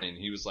that morning.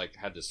 He was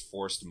had this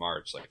forced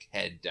march,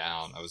 head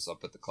down. I was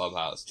up at the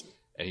clubhouse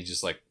and he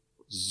just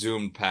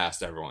zoomed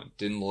past everyone.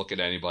 Didn't look at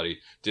anybody.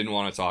 Didn't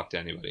want to talk to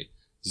anybody.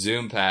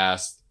 Zoomed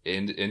past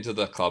into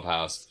the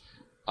clubhouse.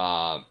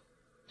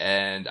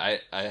 And I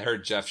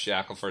heard Jeff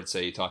Shackelford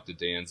say he talked to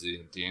Danzy,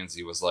 and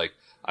Danzy was like,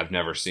 I've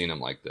never seen him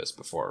like this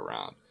before a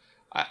round.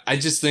 I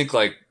just think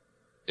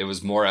it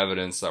was more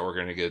evidence that we're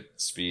going to get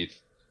Spieth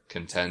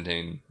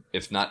contending,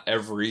 if not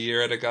every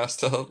year at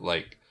Augusta,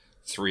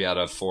 3 out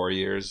of 4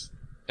 years.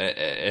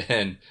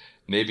 And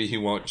maybe he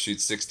won't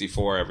shoot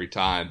 64 every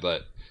time,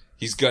 but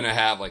he's going to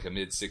have a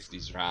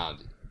mid-60s round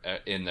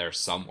in there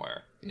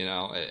somewhere,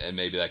 and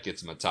maybe that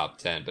gets him a top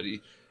 10. But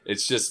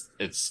it's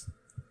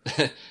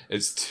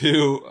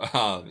too,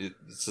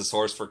 it's his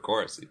horse for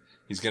course.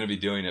 He's going to be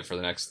doing it for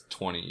the next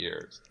 20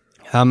 years.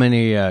 How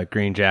many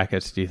green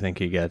jackets do you think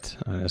he gets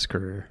on his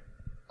career?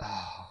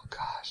 Oh,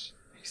 gosh.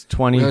 He's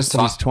 20. He's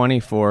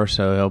 24,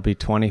 so he'll be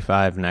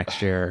 25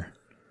 next year.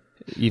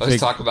 Let's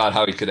talk about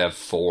how he could have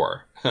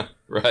 4,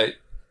 right?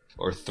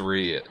 Or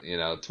 3,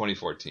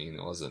 2014,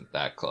 it wasn't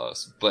that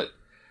close. But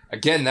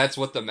again, that's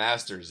what the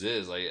Masters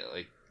is.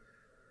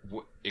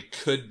 It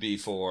could be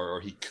 4,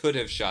 or he could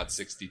have shot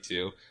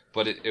 62,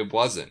 but it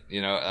wasn't.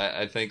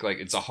 I think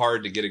it's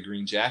hard to get a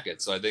green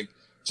jacket. So I think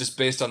just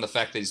based on the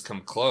fact that he's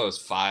come close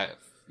 4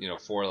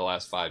 of the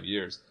last 5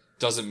 years,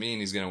 doesn't mean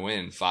he's going to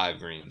win 5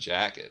 green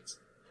jackets.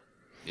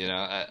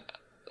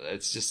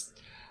 It's just,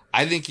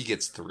 I think he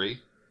gets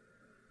 3.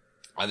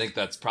 I think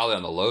that's probably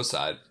on the low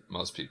side,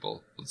 most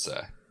people would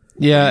say.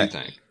 Yeah. What do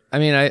you think? I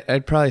mean,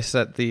 I'd probably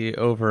set the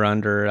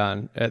over-under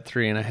at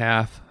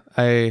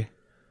 3.5.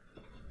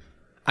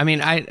 I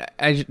mean,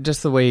 I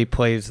just the way he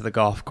plays the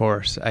golf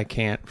course, I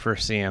can't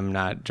foresee him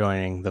not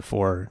joining the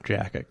 4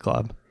 jacket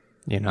club.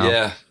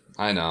 Yeah,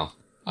 I know.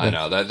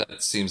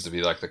 That seems to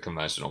be the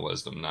conventional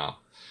wisdom now,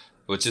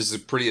 which is a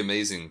pretty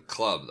amazing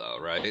club, though,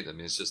 right? I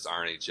mean, it's just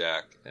Arnie,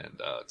 Jack, and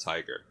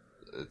Tiger.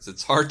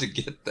 It's hard to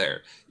get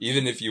there,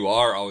 even if you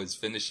are always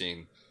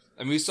finishing.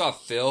 I mean, we saw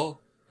Phil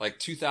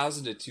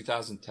 2000 to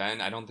 2010.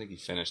 I don't think he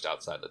finished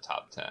outside the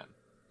top 10.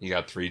 He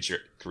got 3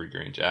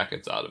 green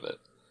jackets out of it.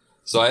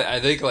 So I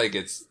think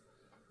it's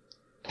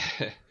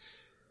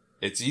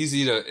it's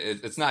easy to,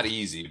 it's not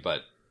easy,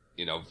 but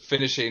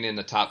finishing in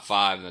the top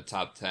 5 and the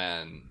top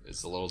 10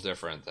 is a little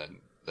different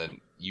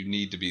than you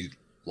need to be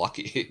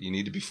lucky. You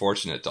need to be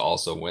fortunate to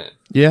also win.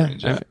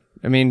 Yeah.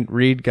 I mean,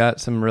 Reed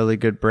got some really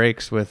good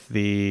breaks with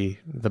the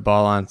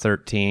ball on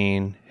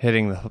 13,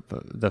 hitting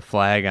the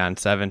flag on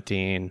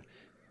 17.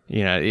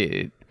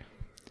 You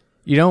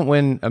don't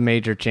win a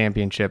major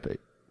championship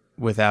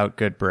without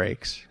good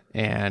breaks.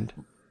 And,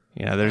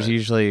 there's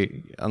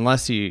usually,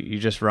 unless you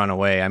just run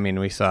away. I mean,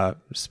 we saw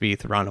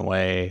Spieth run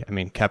away. I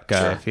mean, Koepka,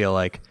 sure. I feel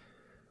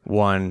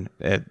won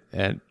at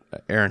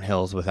Aaron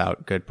Hills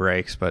without good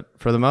breaks. But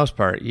for the most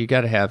part, you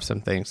got to have some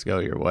things go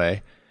your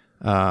way.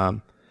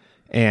 And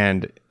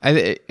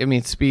I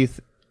mean, Spieth,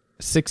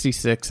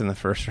 66 in the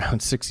first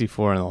round,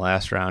 64 in the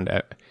last round.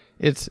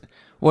 It's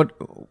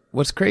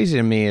what's crazy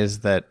to me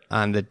is that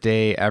on the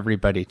day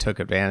everybody took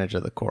advantage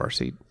of the course,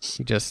 he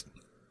just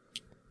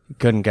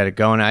couldn't get it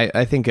going.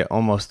 I think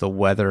almost the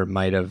weather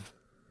might have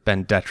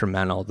been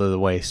detrimental to the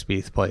way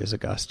Spieth plays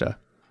Augusta.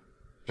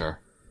 Sure.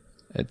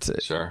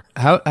 Sure.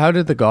 How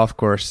did the golf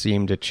course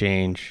seem to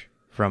change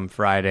from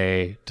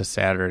Friday to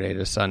Saturday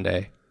to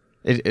Sunday?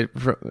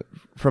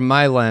 From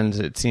my lens,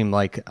 it seemed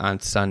like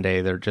on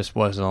Sunday there just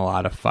wasn't a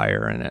lot of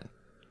fire in it.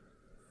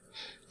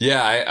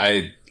 Yeah,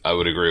 I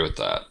would agree with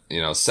that.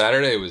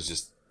 Saturday was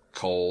just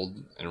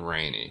cold and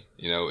rainy.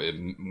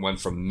 It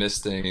went from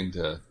misting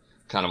to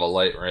kind of a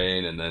light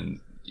rain, and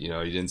then you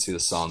didn't see the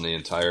sun the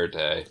entire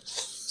day.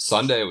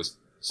 Sunday was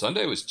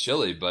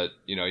chilly, but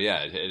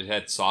it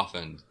had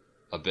softened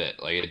a bit.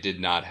 It did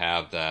not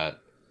have that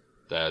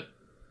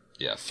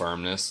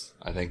firmness,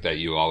 I think, that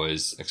you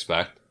always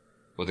expect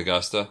with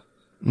Augusta.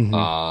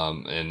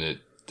 Mm-hmm. And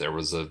there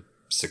was a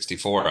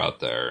 64 out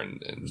there,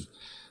 and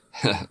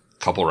a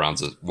couple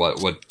rounds of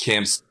what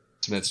Cam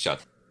Smith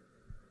shot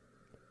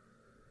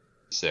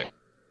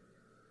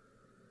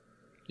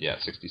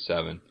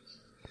 67.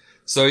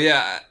 So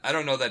I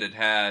don't know that it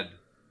had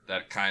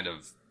that kind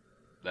of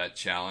that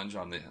challenge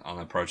on the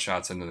approach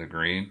shots into the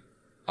green.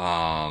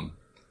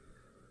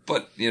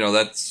 But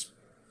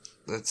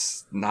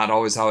that's not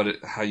always how it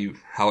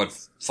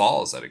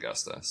falls at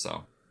Augusta.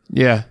 So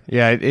yeah.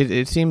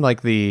 It seemed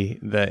like the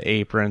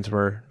aprons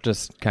were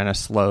just kind of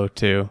slow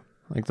too.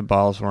 The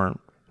balls weren't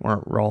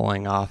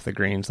rolling off the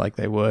greens like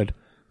they would.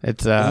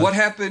 It's what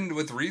happened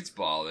with Reed's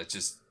ball that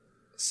just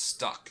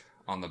stuck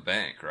on the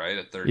bank, right,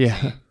 at 13?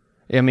 Yeah.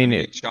 I mean,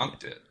 it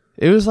chunked it.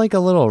 It was a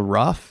little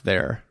rough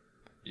there.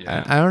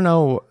 Yeah. I don't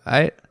know.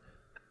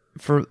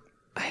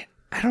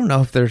 I don't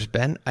know if there's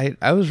been.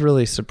 I was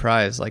really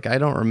surprised. Like, I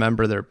don't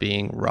remember there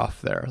being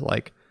rough there.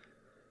 Like,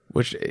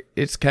 which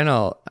it's kind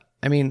of.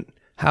 I mean,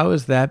 how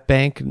is that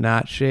bank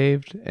not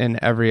shaved and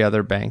every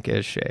other bank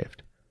is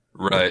shaved?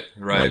 Right.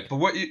 Like, but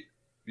what you,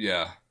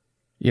 yeah.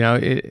 You know,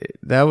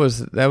 that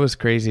was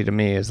crazy to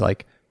me. Is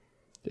like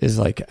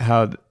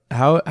how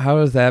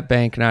is that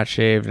bank not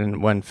shaved?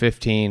 And when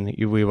 15,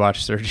 we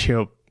watched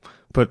Sergio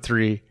put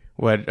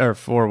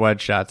 4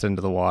 wedge shots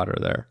into the water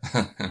there.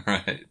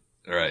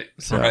 Right.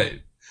 So,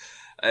 right.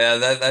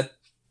 Yeah,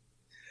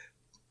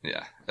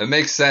 yeah, it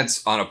makes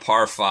sense on a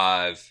par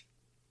 5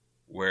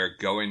 where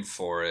going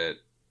for it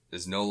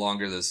is no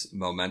longer this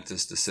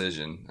momentous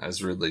decision,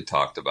 as Ridley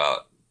talked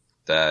about.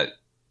 That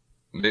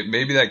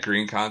maybe that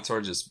green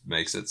contour just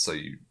makes it so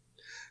you.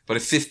 But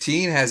if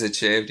 15 has it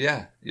shaved,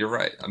 yeah, you're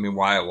right. I mean,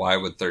 why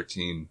would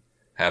 13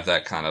 have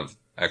that kind of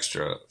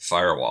extra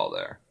firewall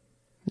there?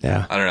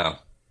 Yeah, I don't know.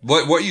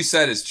 What you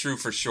said is true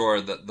for sure.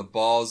 That the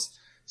balls,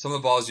 some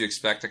of the balls you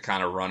expect to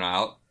kind of run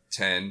out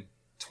 10,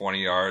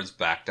 20 yards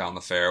back down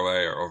the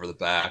fairway or over the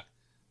back,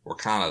 were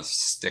kind of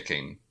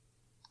sticking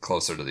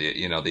closer to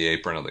the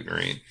apron of the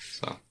green.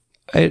 So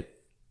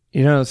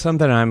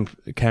something I'm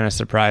kind of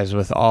surprised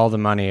with all the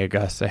money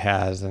Augusta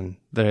has and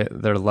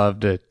their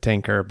love to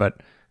tinker,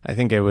 but I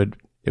think it would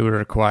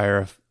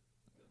require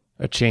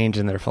a change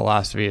in their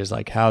philosophy, is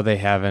like how they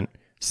haven't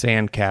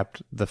sand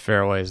capped the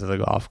fairways of the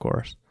golf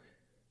course.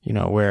 You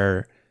know,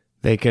 where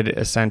they could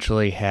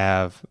essentially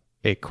have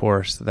a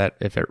course that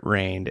if it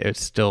rained, it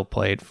still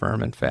played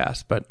firm and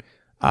fast. But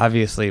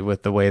obviously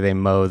with the way they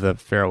mow the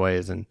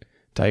fairways, and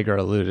Tiger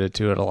alluded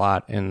to it a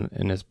lot in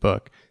his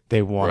book,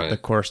 they want the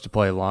course to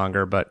play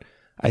longer. But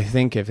I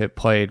think if it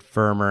played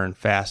firmer and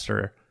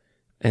faster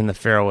in the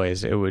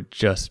fairways, it would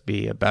just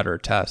be a better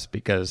test,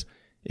 because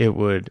it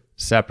would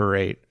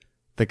separate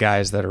the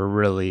guys that are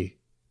really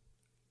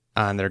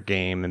on their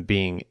game and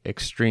being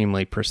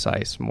extremely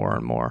precise more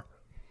and more.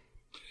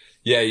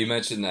 Yeah, you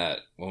mentioned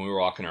that when we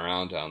were walking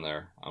around down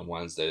there on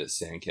Wednesday,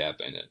 sand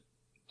capping it.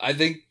 I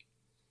think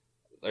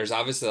there's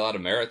obviously a lot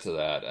of merit to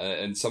that.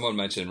 And someone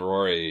mentioned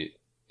Rory.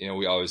 You know,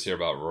 we always hear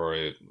about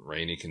Rory,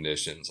 rainy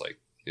conditions. Like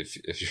if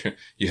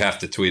you have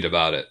to tweet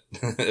about it.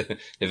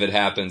 If it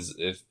happens,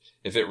 if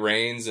it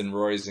rains and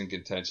Rory's in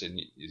contention,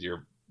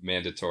 you're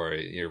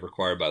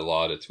required by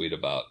law to tweet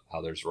about how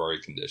there's Rory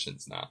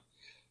conditions now.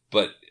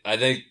 But I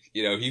think,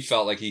 he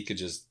felt like he could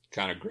just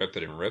kind of grip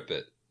it and rip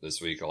it this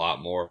week a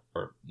lot more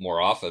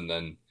often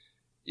than,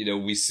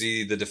 we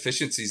see the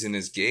deficiencies in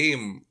his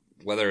game,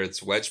 whether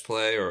it's wedge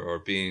play or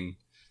being,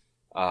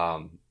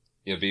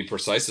 being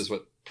precise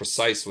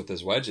with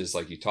his wedges,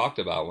 like you talked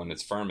about when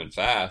it's firm and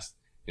fast.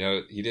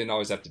 He didn't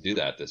always have to do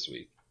that this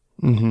week.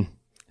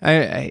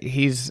 Mm-hmm.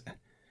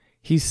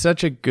 He's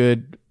such a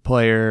good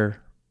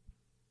player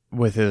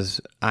with his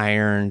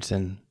irons,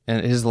 and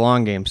his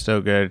long game's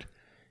so good.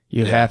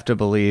 You have to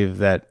believe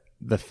that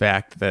the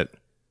fact that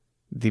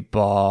the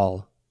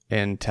ball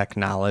and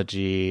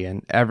technology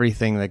and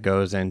everything that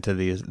goes into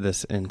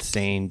this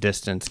insane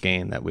distance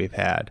game that we've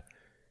had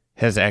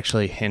has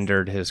actually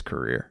hindered his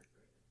career,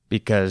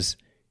 because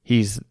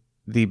he's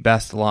the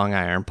best long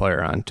iron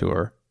player on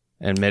tour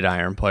and mid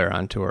iron player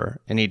on tour,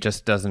 and he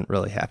just doesn't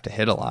really have to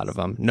hit a lot of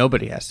them.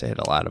 Nobody has to hit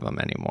a lot of them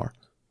anymore.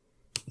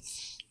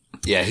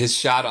 Yeah, his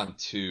shot on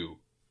 2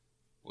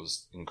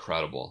 was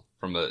incredible.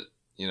 From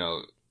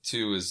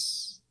 2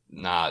 is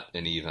not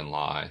an even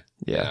lie.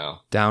 Yeah,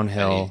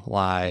 downhill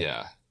lie.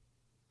 Yeah,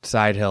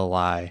 side hill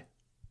lie.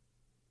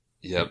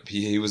 Yep,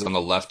 he was on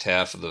the left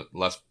half of the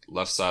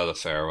left side of the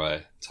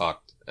fairway,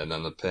 tucked, and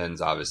then the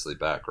pin's obviously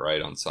back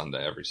right on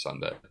Sunday, every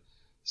Sunday.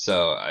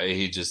 So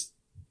he just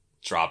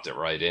dropped it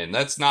right in.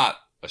 That's not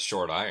a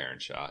short iron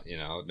shot,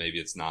 Maybe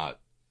it's not.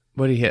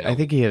 What did he hit? I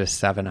think he hit a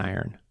 7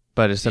 iron,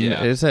 but it's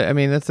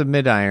a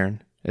mid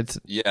iron.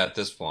 At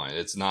this point,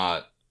 it's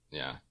not.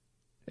 Yeah,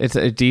 it's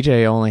a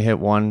DJ only hit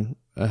one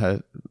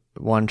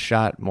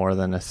shot more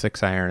than a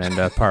 6 iron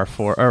into a par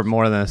 4, or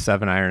more than a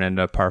 7 iron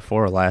into a par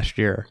 4 last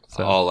year.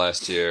 So. All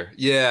last year,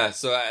 yeah.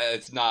 So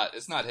it's not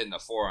hitting a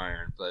 4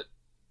 iron, but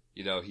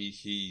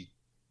he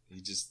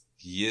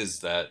is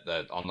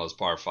that on those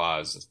par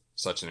 5s,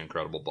 such an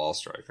incredible ball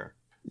striker.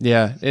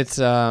 Yeah, it's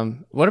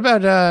what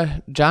about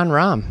Jon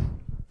Rahm?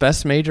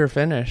 Best major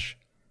finish.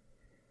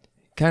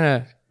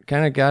 Kind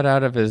of got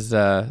out of his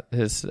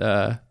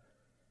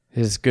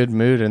good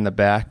mood in the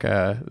back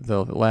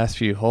the last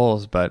few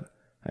holes, but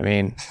I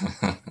mean,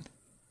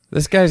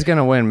 this guy's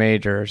gonna win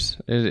majors,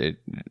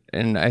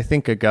 and I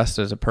think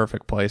Augusta's a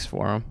perfect place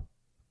for him.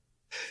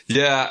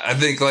 Yeah, I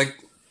think like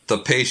the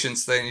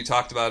patience thing you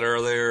talked about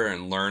earlier,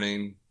 and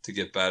learning to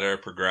get better,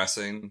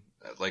 progressing,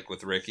 like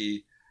with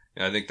Rickie.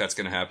 I think that's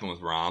going to happen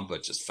with Rahm,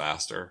 but just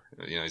faster.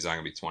 He's not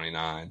going to be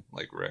 29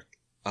 like Rick.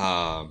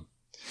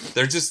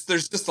 There's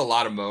just a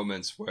lot of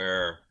moments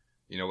where,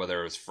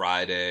 whether it was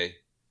Friday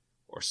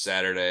or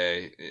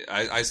Saturday,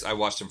 I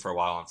watched him for a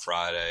while on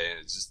Friday, and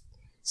it's just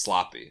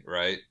sloppy,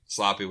 right?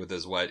 Sloppy with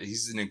his wedge.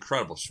 He's an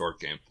incredible short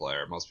game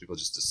player. Most people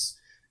just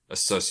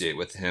associate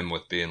with him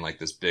with being like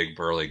this big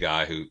burly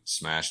guy who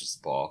smashes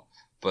the ball.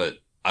 But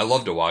I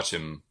love to watch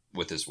him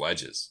with his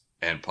wedges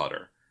and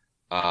putter.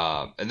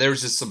 And there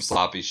was just some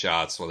sloppy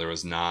shots, whether it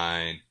was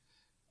 9,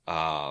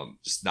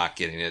 just not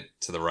getting it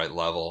to the right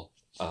level.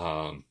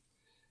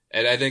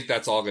 And I think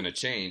that's all going to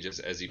change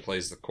as he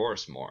plays the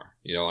course more,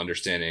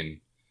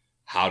 understanding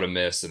how to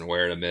miss and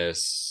where to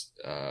miss,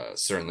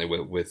 certainly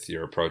with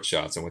your approach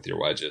shots and with your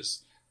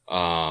wedges.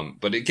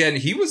 But again,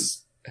 he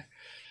was,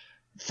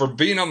 for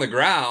being on the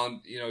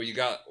ground, you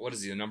got, what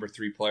is he, the number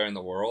 3 player in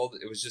the world?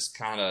 He was just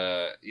kind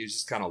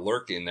of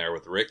lurking there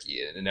with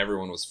Rickie, and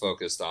everyone was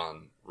focused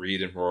on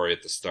Reed and Rory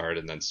at the start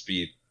and then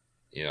Spieth,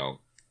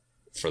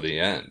 for the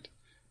end.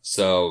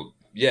 So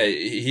yeah,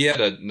 he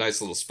had a nice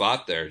little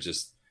spot there,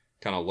 just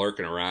kind of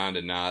lurking around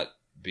and not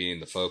being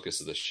the focus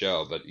of the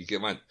show. But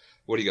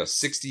what do you go?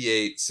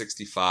 68,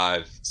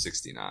 65,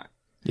 69.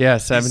 Yeah,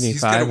 75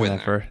 he's gonna win in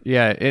that there. first.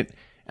 Yeah,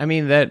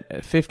 that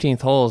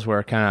 15th hole is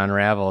where it kind of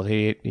unraveled.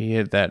 He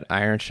hit that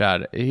iron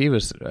shot. He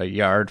was a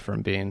yard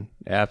from being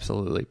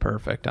absolutely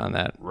perfect on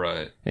that.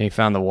 Right. And he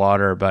found the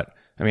water, but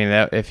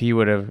if he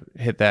would have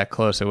hit that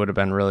close, it would have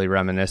been really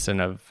reminiscent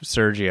of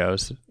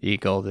Sergio's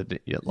eagle the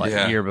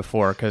year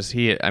before, because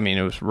it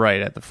was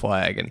right at the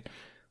flag and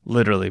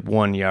literally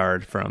 1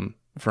 yard from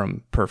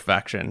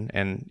perfection.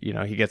 And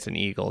he gets an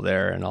eagle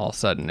there, and all of a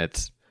sudden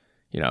it's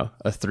a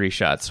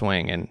 3-shot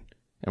swing, and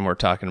we're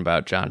talking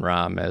about Jon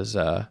Rahm as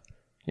the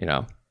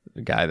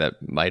guy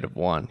that might have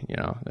won.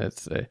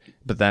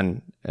 But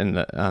then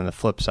on the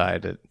flip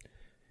side,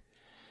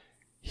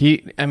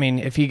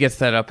 if he gets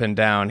that up and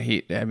down,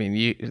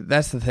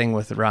 that's the thing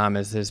with Rahm,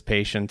 is his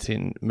patience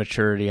and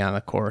maturity on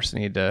the course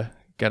need to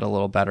get a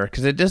little better,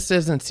 because it just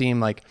doesn't seem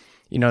like,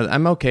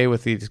 I'm okay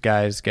with these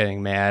guys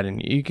getting mad,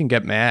 and you can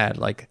get mad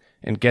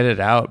and get it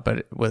out,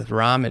 but with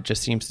Rahm, it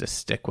just seems to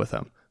stick with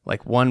him.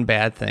 Like one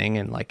bad thing,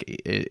 and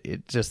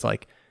it just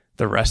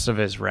the rest of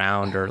his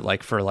round, or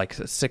for a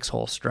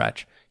 6-hole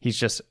stretch, he's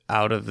just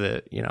out of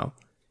the,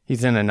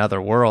 he's in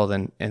another world,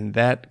 and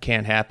that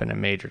can't happen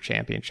in major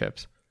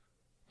championships.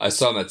 I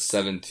saw him at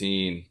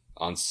 17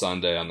 on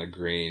Sunday on the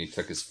green. He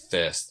took his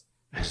fist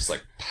and just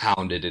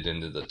pounded it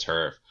into the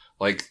turf,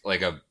 like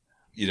a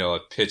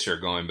pitcher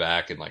going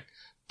back and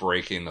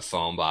breaking the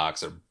phone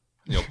box, or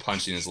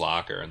punching his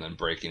locker and then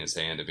breaking his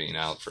hand to being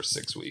out for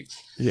 6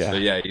 weeks. Yeah.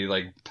 But yeah,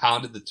 he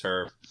pounded the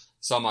turf.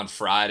 Saw him on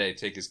Friday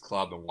take his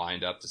club and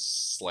wind up to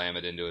slam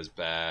it into his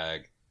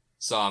bag.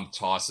 Saw him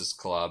toss his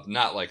club,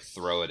 not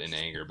throw it in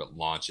anger, but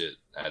launch it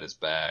at his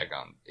bag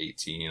on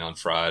 18 on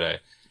Friday.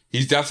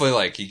 He's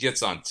definitely he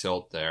gets on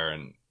tilt there,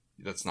 and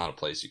that's not a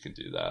place you can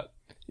do that.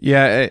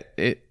 Yeah,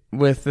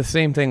 with the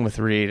same thing with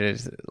Reed,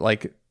 is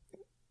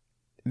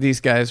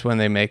these guys, when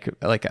they make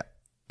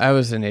I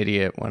was an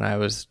idiot when I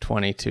was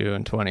 22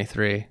 and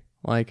 23.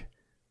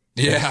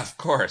 Yeah, of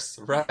course,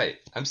 right.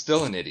 I'm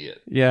still an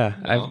idiot. Yeah,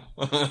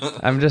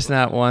 I'm just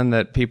not one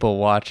that people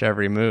watch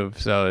every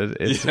move. So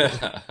he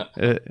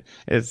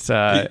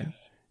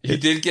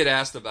did get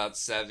asked about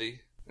Seve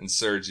and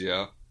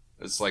Sergio.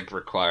 It's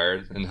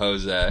required, and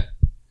Jose.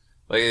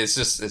 It's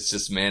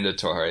just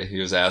mandatory. He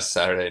was asked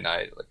Saturday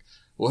night,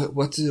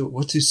 what do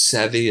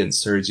Seve and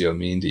Sergio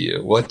mean to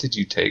you? What did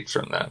you take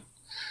from them?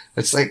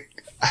 It's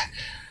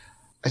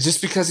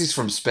just because he's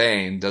from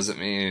Spain doesn't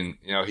mean,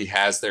 he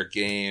has their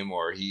game,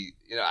 or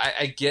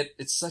I get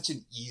it's such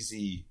an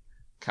easy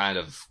kind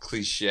of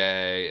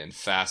cliche and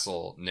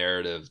facile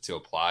narrative to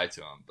apply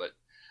to him. But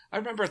I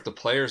remember at the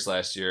Players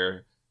last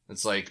year,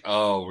 it's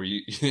were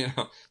you,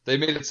 they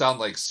made it sound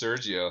like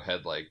Sergio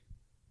had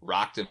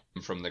rocked him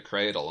from the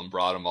cradle and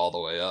brought him all the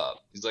way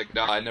up. He's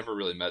no, I never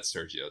really met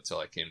Sergio until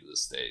I came to the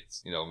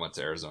States, went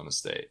to Arizona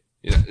State.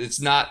 It's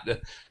not,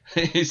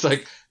 he's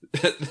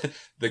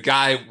the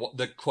guy,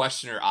 the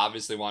questioner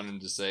obviously wanted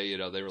him to say,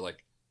 they were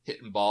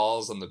hitting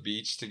balls on the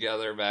beach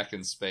together back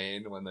in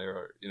Spain when they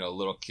were,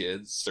 little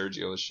kids.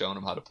 Sergio was showing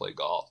him how to play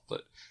golf.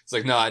 But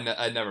it's no,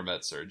 I never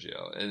met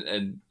Sergio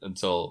and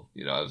until,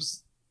 I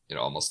was,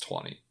 almost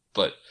 20.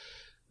 But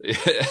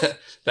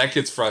that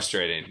gets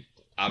frustrating.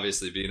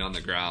 Obviously, being on the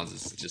grounds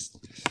is just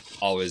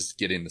always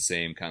getting the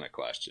same kind of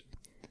question.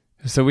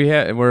 So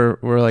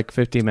we're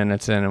 50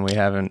 minutes in, and we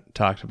haven't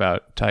talked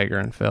about Tiger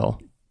and Phil.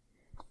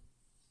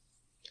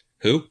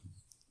 Who?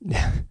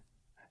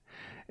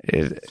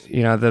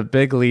 The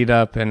big lead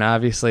up, and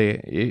obviously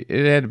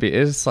it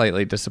is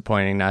slightly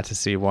disappointing not to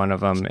see one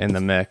of them in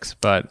the mix.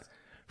 But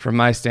from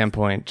my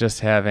standpoint,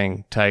 just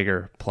having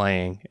Tiger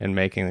playing and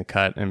making the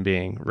cut and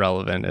being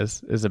relevant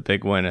is a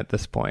big win at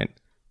this point.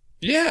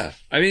 Yeah,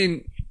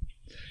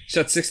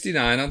 shot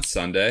 69 on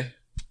Sunday.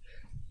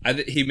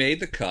 He made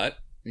the cut,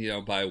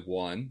 by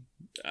 1.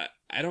 I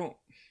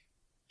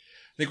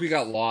think we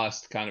got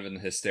lost kind of in the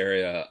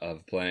hysteria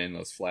of playing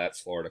those flat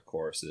Florida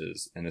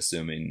courses and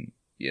assuming,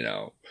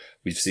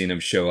 we've seen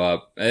him show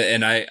up,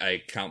 and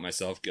I count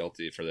myself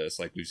guilty for this.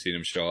 We've seen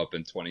him show up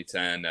in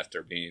 2010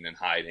 after being in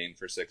hiding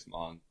for 6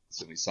 months,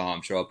 and we saw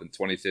him show up in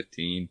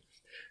 2015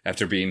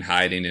 after being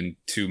hiding in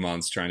 2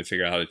 months trying to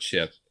figure out how to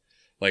chip,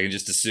 and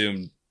just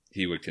assumed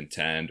he would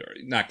contend, or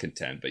not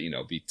contend, but,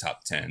 be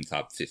top 10,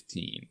 top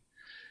 15.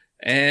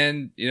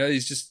 And,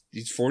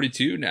 he's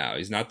 42 now.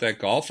 He's not that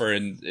golfer,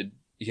 and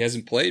he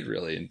hasn't played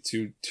really in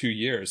two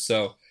years.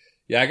 So,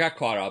 yeah, I got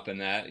caught up in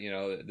that.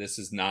 This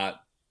is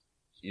not,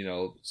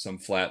 some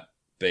flat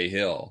Bay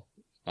Hill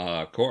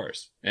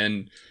course.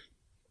 And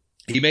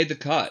he made the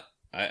cut.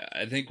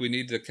 I think we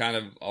need to kind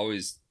of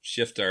always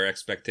shift our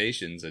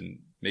expectations, and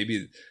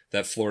maybe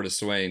that Florida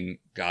swing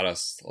got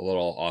us a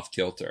little off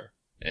kilter.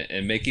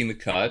 And making the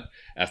cut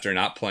after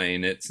not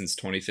playing it since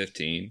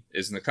 2015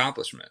 is an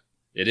accomplishment.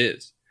 It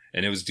is.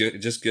 And it was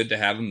just good to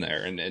have him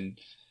there. And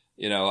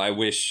I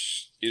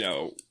wish,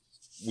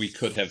 we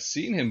could have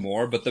seen him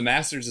more, but the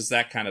Masters is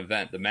that kind of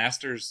event. The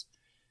Masters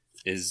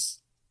is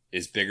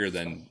bigger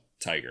than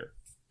Tiger.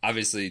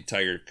 Obviously,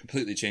 Tiger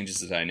completely changes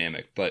the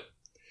dynamic, but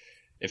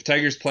if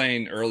Tiger's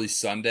playing early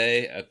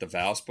Sunday at the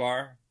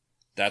Valspar,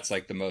 that's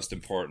like the most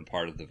important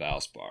part of the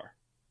Valspar,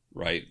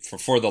 right?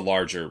 For the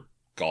larger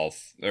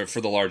golf, or for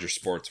the larger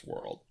sports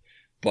world.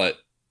 But,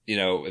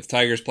 if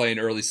Tiger's playing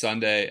early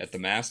Sunday at the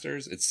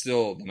Masters, it's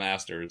still the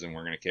Masters, and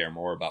we're going to care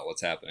more about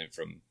what's happening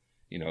from,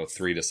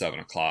 3 to 7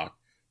 o'clock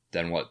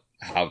than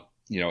how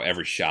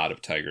every shot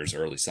of Tiger's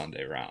early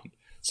Sunday round.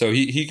 So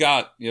he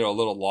got, a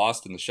little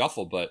lost in the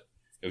shuffle, but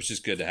it was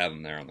just good to have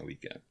him there on the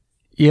weekend.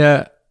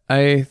 Yeah,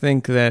 I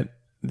think that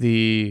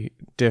the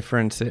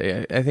difference,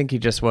 I think he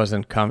just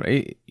wasn't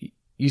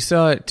you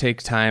saw it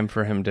take time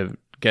for him to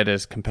get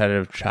his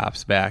competitive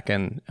chops back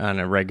on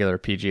a regular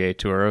PGA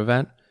Tour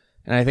event.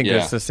 And I think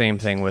that's the same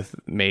thing with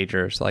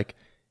majors. Like,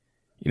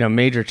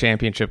 major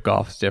championship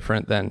golf is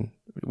different than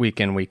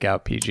week in, week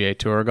out PGA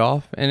Tour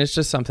golf. And it's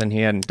just something he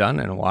hadn't done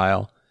in a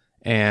while.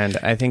 And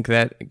I think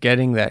that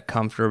getting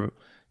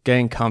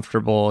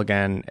comfortable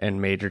again in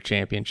major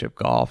championship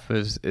golf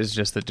is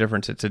just the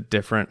difference. It's a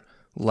different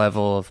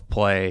level of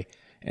play,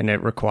 and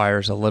it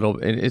requires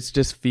it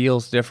just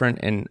feels different.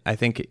 And I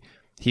think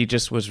he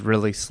just was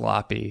really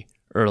sloppy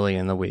early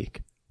in the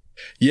week.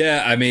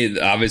 Yeah, I mean,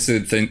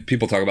 obviously,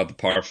 people talk about the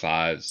par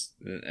fives,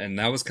 and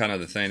that was kind of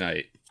the thing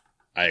I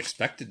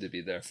expected to be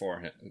there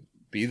for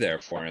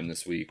him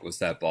this week, was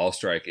that ball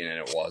striking, and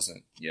it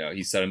wasn't.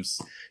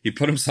 He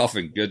put himself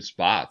in good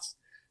spots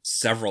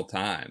several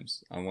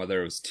times on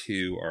whether it was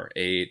 2 or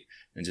 8,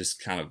 and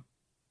just kind of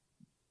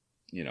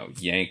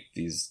yanked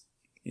these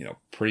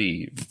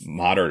pretty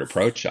moderate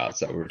approach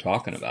shots that we were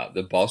talking about.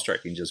 The ball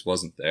striking just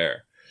wasn't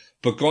there.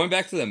 But going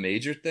back to the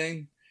major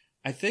thing,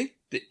 I think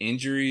the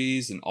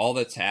injuries and all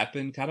that's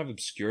happened kind of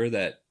obscure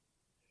that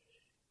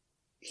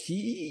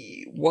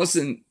he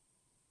wasn't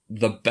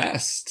the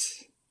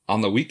best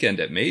on the weekend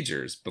at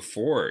majors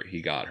before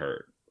he got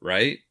hurt,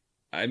 right?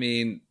 I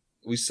mean,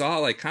 we saw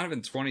like kind of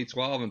in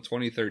 2012 and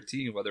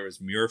 2013, whether it was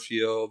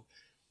Muirfield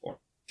or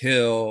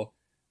Hill,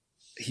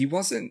 he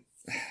wasn't,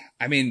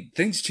 I mean,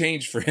 things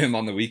changed for him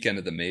on the weekend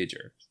of the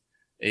major.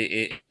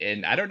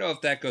 And I don't know if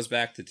that goes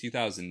back to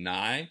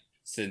 2009,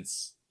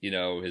 since,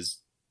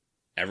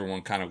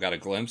 everyone kind of got a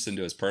glimpse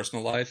into his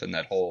personal life, and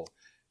that whole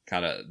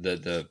kind of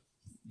the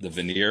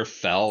veneer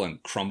fell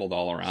and crumbled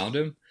all around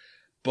him.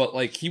 But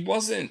like, he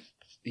was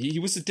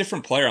a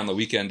different player on the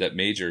weekend at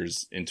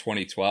majors in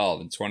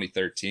 2012 and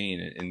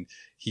 2013. And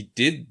he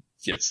did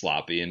get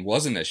sloppy and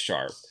wasn't as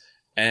sharp.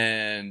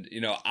 And,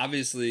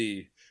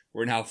 obviously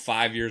we're now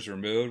 5 years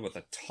removed with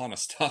a ton of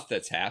stuff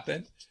that's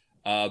happened.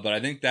 But I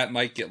think that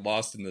might get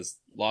lost in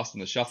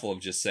the shuffle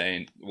of just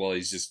saying, well,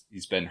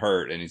 he's been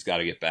hurt and he's got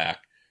to get back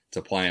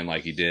to playing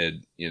like he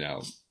did,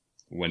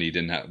 when he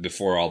didn't have,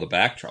 before all the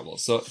back trouble.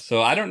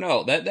 So I don't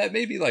know, that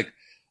may be like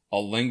a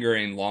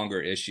lingering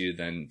longer issue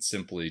than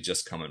simply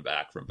just coming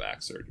back from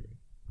back surgery.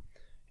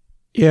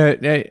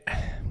 Yeah.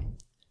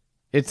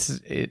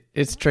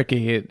 It's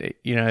tricky.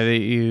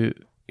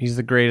 He's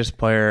the greatest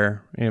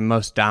player,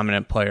 most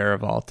dominant player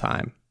of all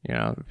time.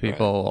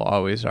 People will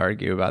always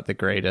argue about the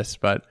greatest,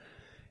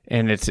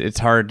 and it's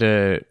hard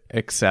to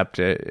accept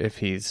it if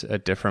he's a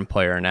different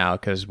player now,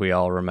 because we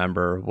all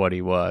remember what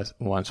he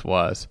once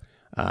was.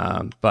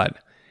 But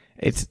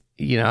it's,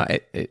 I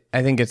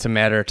think it's a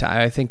matter of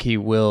time. I think he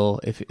will,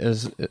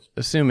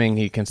 assuming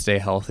he can stay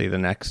healthy the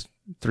next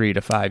 3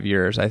 to 5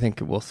 years, I think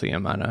we'll see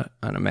him on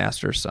a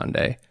Masters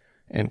Sunday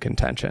in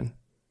contention.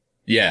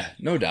 Yeah,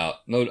 no doubt.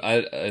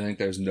 I think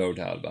there's no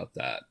doubt about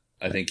that.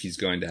 I think he's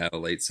going to have a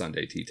late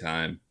Sunday tee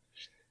time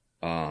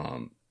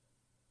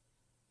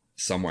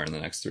somewhere in the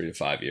next 3 to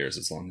 5 years,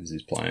 as long as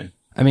he's playing.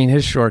 I mean,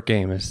 his short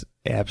game is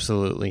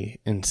absolutely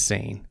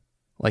insane.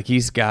 Like,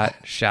 he's got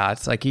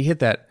shots. Like, he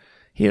had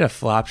a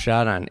flop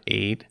shot on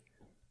 8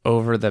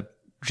 over the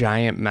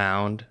giant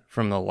mound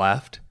from the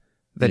left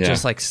that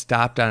just like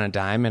stopped on a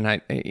dime.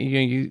 And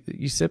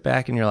you sit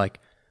back and you're like,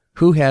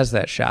 who has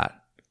that shot?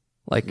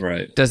 Like,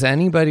 does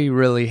anybody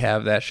really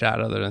have that shot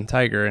other than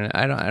Tiger? And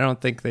I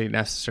don't think they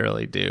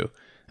necessarily do.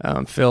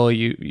 Phil,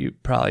 you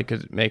probably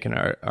could make an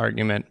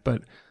argument,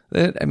 but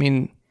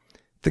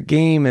the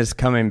game is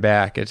coming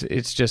back.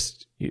 It's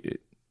just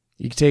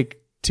you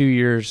take 2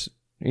 years,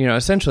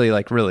 essentially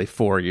like really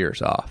 4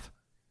 years off.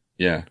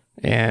 Yeah,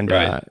 and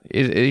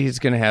he's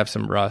going to have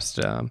some rust.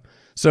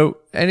 So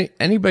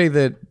anybody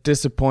that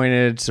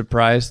disappointed,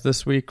 surprised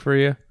this week for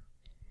you?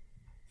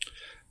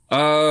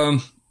 You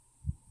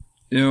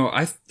know,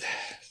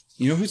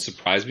 who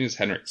surprised me is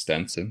Henrik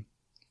Stenson.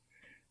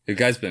 The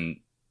guy's been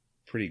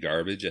pretty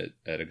garbage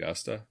at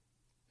Augusta,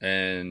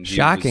 and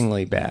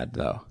shockingly bad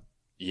though.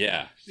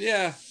 Yeah.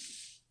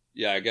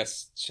 I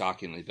guess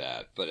shockingly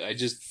bad, but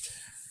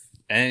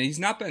and he's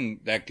not been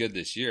that good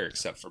this year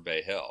except for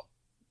Bay Hill.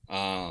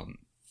 And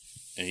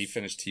he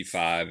finished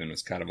T5 and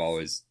was kind of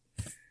always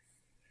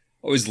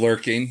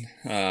lurking.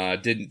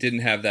 Didn't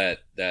have that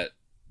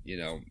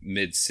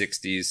mid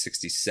 60s,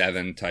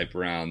 67 type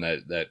round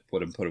that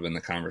put him in the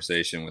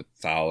conversation with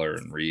Fowler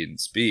and Reed and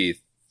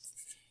Spieth.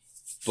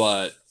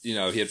 But, he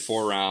had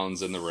 4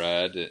 rounds in the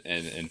red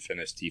and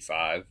finished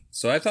T5.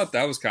 So I thought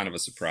that was kind of a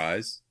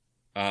surprise.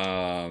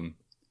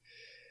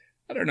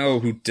 I don't know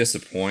who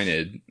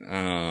disappointed.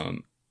 I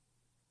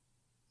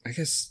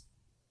guess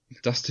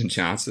Dustin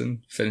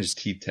Johnson finished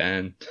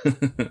T10,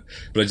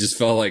 but I just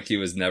felt like he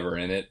was never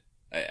in it.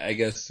 I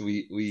guess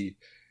we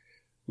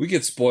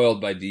get spoiled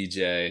by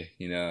DJ,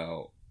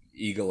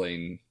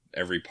 eagling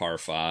every par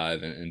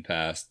 5 and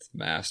past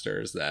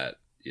Masters that,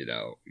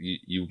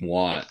 you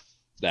want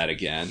that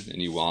again,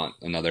 and you want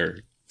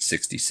another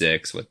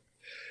 66 with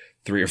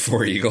 3 or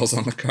 4 eagles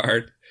on the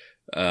card.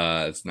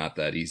 It's not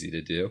that easy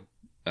to do.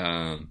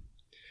 I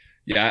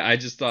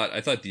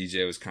thought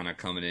DJ was kind of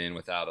coming in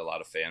without a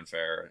lot of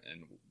fanfare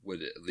and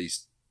would at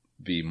least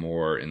be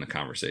more in the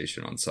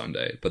conversation on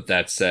Sunday. But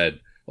that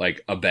said,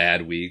 like a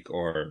bad week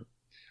or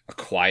a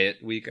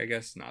quiet week, I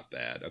guess, not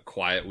bad. A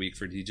quiet week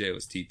for DJ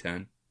was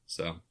T10.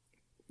 So,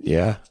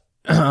 yeah.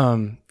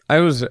 Cam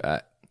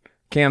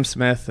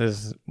Smith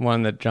is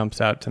one that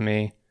jumps out to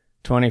me.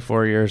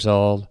 24 years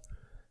old,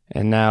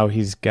 and now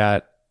he's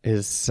got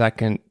his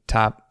second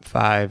top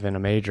 5 in a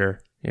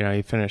major.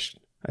 He finished,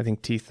 I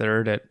think,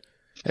 T3rd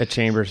at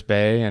Chambers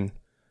Bay, and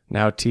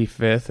now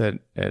T5th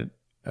at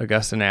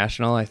Augusta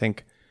National. I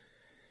think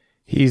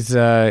he's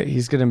going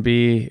to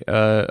be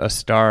a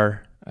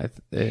star.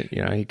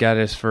 He got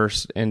his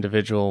first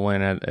individual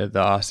win at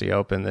the Aussie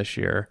Open this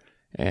year,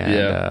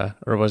 and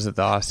or was it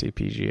the Aussie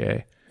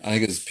PGA? I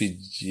think it's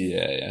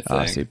PGA.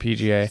 Aussie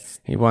PGA.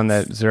 He won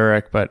that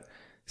Zurich, but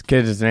this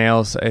kid is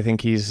nails. I think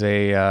he's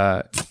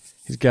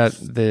he's got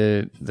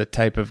the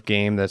type of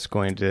game that's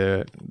going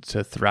to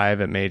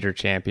thrive at major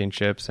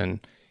championships,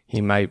 and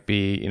he might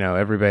be.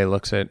 Everybody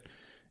looks at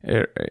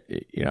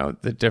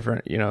the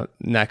different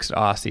next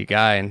Aussie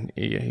guy, and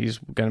he's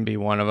going to be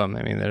one of them.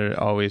 I mean, there's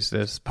always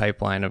this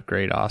pipeline of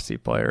great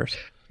Aussie players.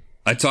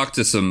 I talked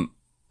to some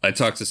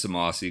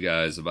Aussie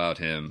guys about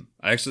him.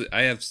 I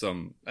have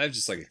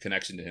just like a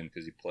connection to him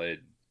because he played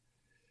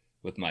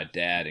with my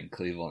dad in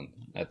Cleveland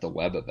at the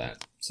Webb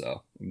event.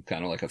 So I'm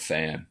kind of like a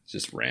fan,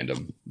 just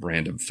random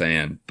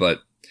fan.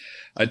 But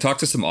I talked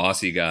to some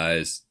Aussie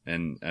guys,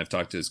 and I've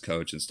talked to his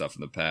coach and stuff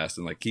in the past,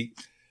 and like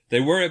they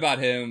worry about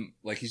him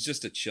like he's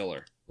just a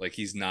chiller. Like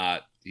he's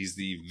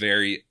the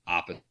very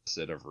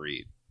opposite of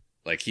Reed.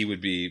 Like he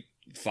would be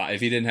fine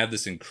if he didn't have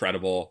this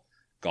incredible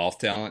golf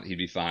talent. He'd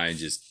be fine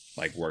just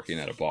like working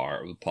at a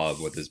bar or the pub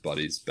with his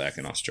buddies back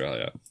in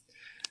Australia.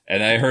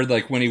 And I heard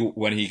like when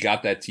he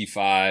got that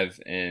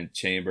T5 in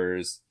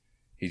Chambers,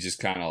 he just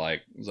kind of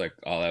like was like,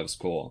 oh, that was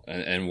cool,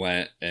 and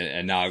went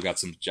and now I've got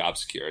some job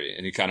security,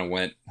 and he kind of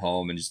went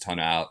home and just hung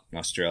out in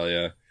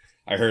Australia.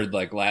 I heard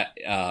like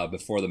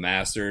before the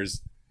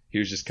Masters, he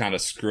was just kind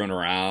of screwing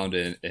around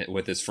and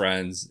with his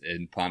friends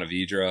in Ponte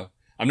Vedra.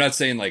 I'm not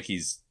saying like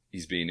he's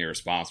being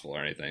irresponsible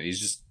or anything. He's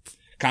just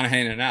kind of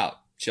hanging out,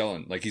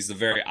 chilling. Like he's the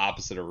very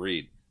opposite of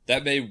Reed.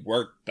 That may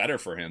work better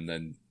for him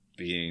than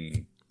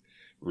being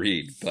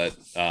Reed, but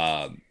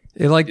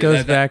it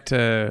goes back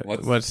to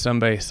what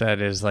somebody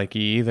said is like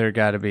you either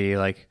got to be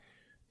like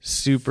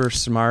super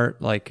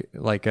smart, like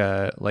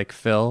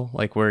Phil,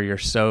 like where you're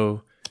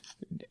so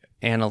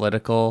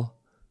analytical,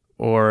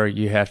 or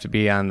you have to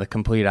be on the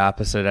complete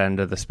opposite end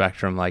of the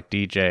spectrum, like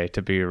DJ,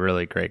 to be a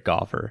really great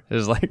golfer.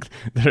 Is like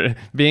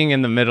being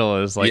in the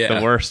middle is like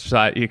the worst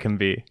spot you can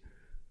be.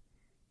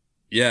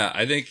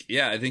 I think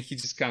he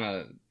just kind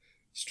of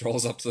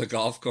strolls up to the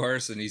golf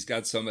course, and he's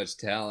got so much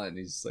talent, and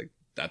he's like,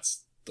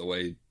 that's the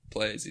way he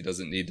plays. He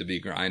doesn't need to be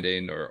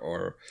grinding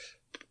or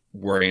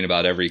worrying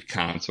about every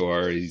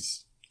contour.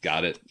 He's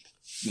got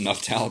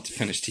enough talent to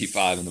finish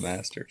T5 in the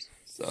Masters.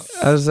 So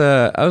I was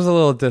a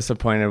little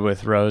disappointed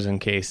with Rose and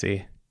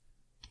Casey.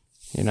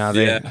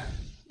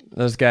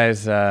 Those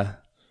guys.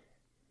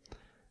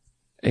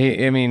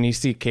 You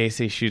see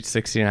Casey shoot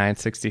 69,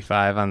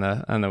 65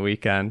 on the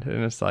weekend,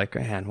 and it's like,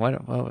 man,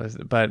 what was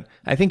it? But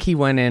I think he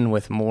went in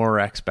with more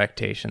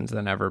expectations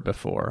than ever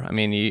before. I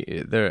mean,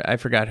 I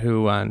forgot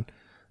who on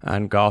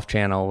Golf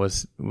Channel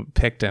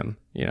picked him,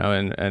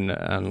 and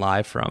on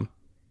Live from.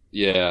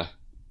 Yeah.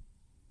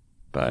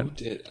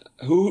 But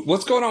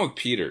what's going on with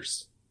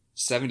Peters?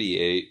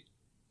 78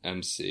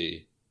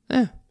 MC.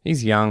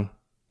 He's young.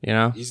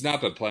 He's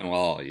not been playing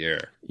well all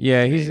year.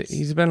 Yeah,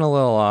 he's been a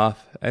little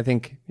off. I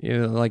think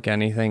like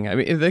anything. I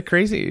mean, the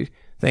crazy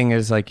thing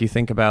is like you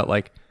think about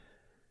like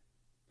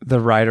the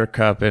Ryder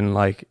Cup and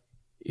like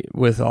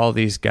with all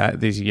these guys,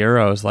 these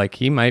Euros, like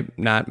he might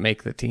not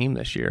make the team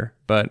this year,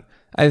 but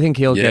I think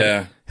he'll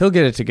get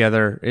it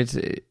together.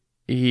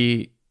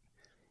 He's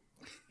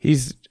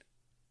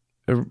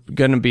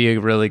going to be a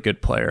really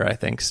good player, I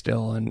think,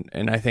 still,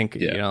 and I think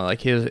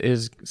like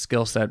his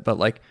skill set, but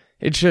like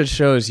it just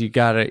shows you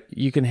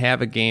can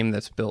have a game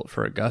that's built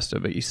for Augusta,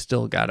 but you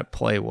still got to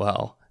play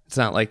well. It's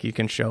not like you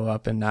can show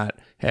up and not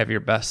have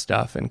your best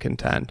stuff and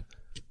contend.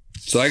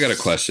 So I got a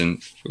question.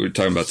 We were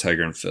talking about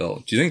Tiger and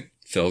Phil. Do you think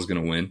Phil's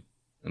going to win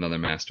another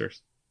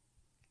Masters?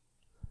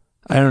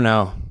 I don't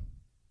know.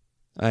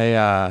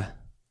 It's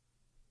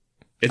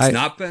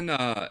not been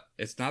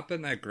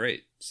that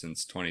great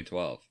since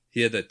 2012.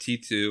 He had the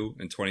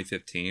T2 in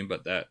 2015,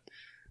 but that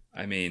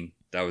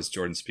was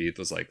Jordan Spieth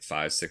was like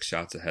 5-6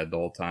 shots ahead the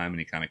whole time, and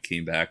he kind of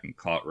came back and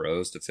caught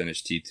Rose to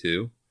finish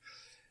T2.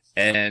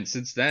 And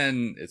since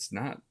then, it's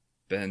not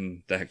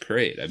been that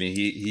great. I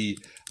mean,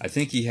 I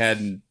think he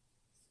hadn't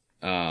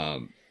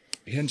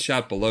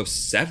shot below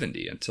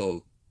 70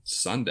 until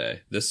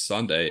this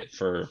Sunday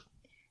for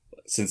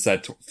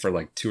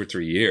like 2 or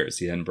 3 years.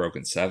 He hadn't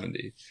broken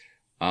 70.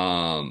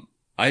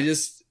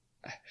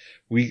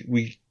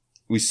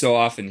 We so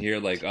often hear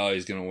like, oh,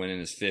 he's going to win in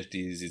his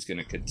 50s. He's going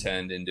to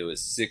contend into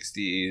his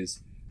 60s.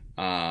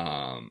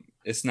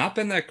 It's not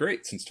been that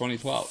great since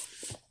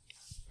 2012.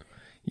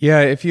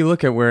 Yeah, if you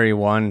look at where he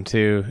won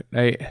too,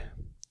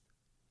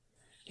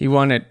 he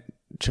won at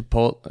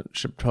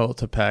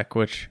Chapultepec,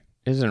 which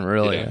isn't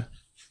really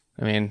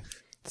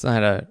it's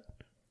not a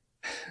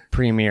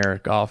premier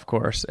golf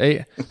course.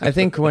 I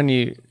think when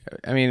you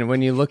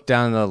look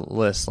down the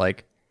list,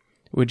 like,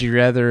 would you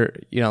rather,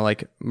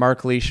 like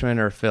Mark Leishman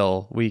or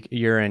Phil,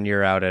 year in,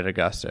 year out at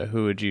Augusta?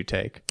 Who would you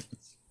take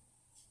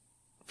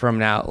from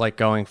now, like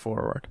going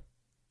forward?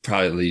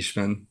 Probably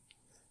Leishman.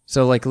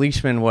 So like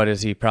Leishman, what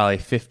is he? Probably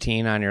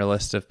 15 on your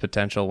list of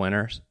potential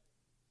winners?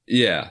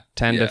 Yeah.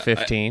 10 to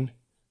 15?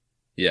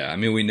 I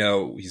mean, we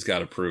know he's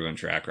got a proven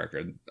track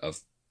record of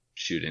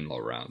shooting low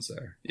rounds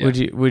there. Yeah.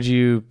 Would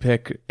you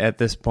pick at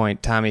this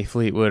point Tommy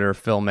Fleetwood or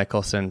Phil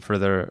Mickelson for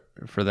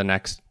the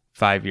next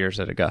 5 years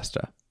at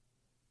Augusta?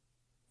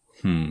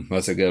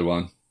 That's a good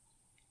one.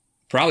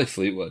 Probably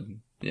Fleetwood.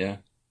 Yeah.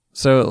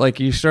 So like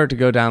you start to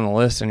go down the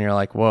list and you're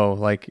like, whoa,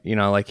 like,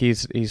 like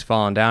he's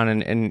fallen down,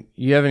 and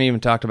you haven't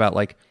even talked about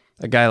like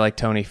a guy like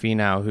Tony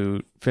Finau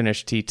who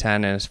finished T10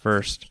 in his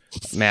first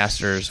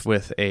Masters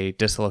with a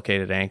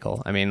dislocated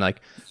ankle. I mean,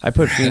 like I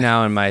put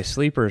Finau in my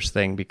sleepers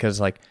thing because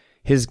like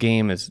his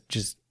game is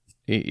just,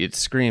 it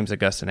screams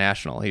Augusta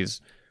National.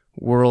 He's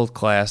world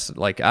class.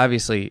 Like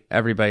obviously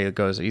everybody that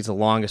goes, he's the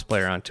longest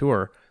player on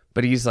tour,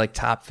 but he's like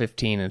top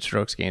 15 in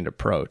strokes gained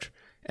approach.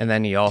 And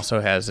then he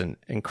also has an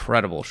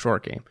incredible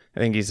short game. I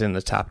think he's in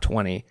the top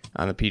 20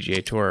 on the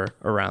PGA Tour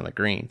around the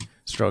green,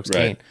 strokes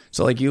gained.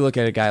 So like you look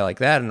at a guy like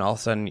that, and all of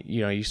a sudden,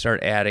 you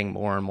start adding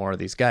more and more of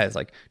these guys.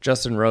 Like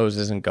Justin Rose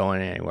isn't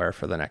going anywhere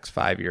for the next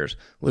 5 years.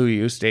 Louis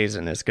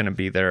Oosthuizen is going to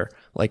be there.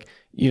 Like,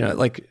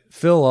 like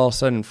Phil all of a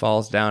sudden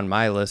falls down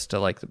my list to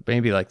like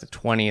maybe like the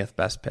 20th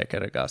best pick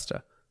at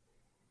Augusta.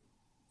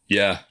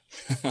 Yeah.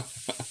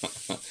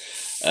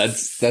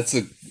 That's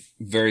a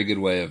very good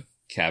way of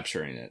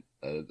capturing it.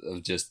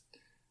 Of just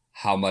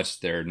how much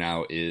there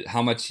now is,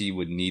 how much he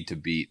would need to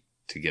beat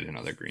to get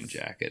another green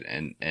jacket,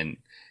 and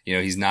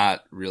he's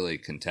not really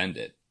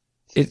contended.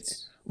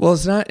 It's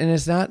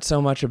not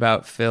so much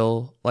about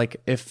Phil. Like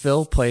if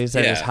Phil plays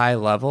at a high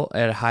level,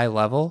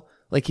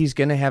 like he's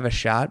gonna have a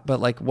shot. But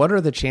like, what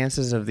are the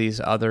chances of these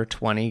other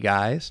 20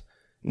 guys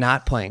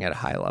not playing at a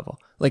high level?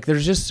 Like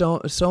there's just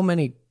so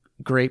many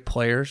great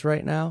players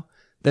right now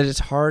that it's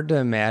hard to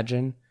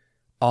imagine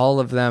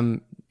all of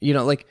them.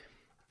 Like.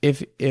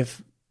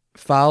 If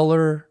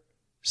Fowler,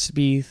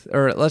 Spieth,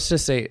 or we'll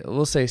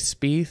say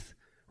Spieth,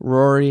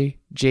 Rory,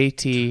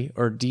 JT,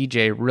 or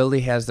DJ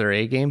really has their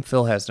A game,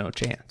 Phil has no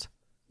chance.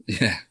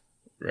 Yeah,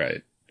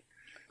 right.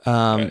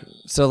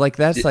 So like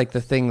that's like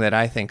the thing that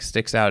I think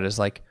sticks out is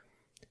like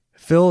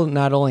Phil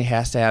not only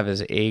has to have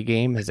his A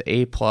game, his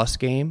A+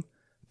 game,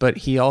 but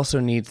he also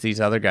needs these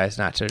other guys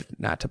not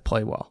to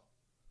play well.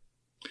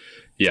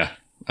 Yeah,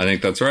 I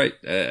think that's right,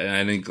 and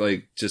I think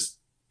like just.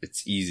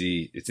 It's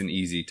easy. It's an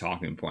easy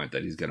talking point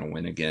that he's going to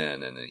win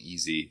again, and an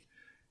easy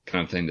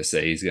kind of thing to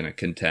say he's going to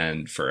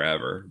contend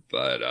forever.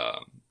 But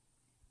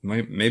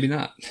maybe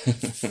not.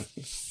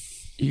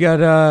 You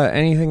got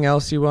anything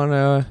else you want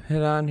to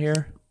hit on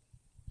here?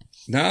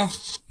 No,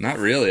 not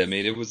really. I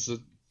mean, it was a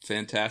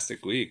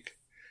fantastic week.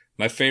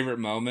 My favorite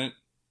moment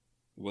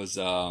was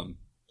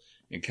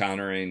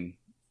encountering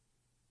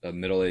a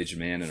middle-aged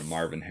man in a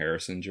Marvin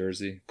Harrison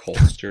jersey,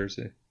 Colts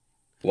jersey,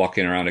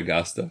 walking around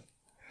Augusta.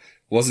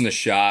 Wasn't a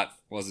shot,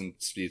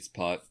 wasn't Spieth's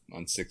putt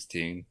on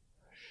 16.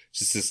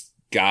 Just this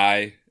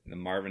guy in a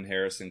Marvin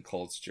Harrison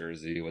Colts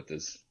jersey with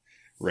his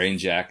rain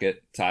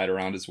jacket tied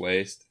around his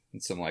waist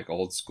and some like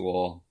old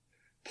school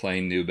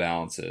plain New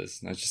Balances.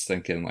 And I was just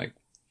thinking like,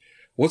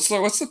 What's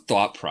the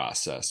thought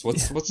process?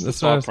 What's the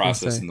thought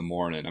process in the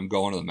morning? I'm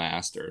going to the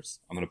Masters.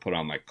 I'm going to put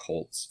on my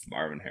Colts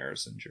Marvin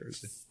Harrison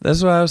jersey.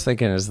 That's what I was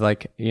thinking. Is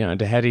like,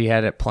 had he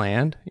had it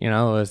planned?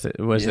 Was it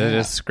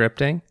a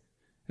scripting?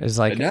 It's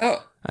like, no.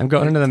 I'm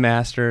going to the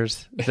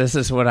Masters. This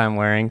is what I'm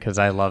wearing because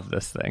I love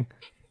this thing.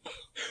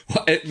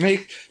 Well,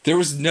 there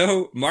was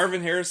no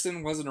Marvin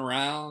Harrison wasn't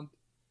around.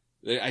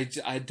 I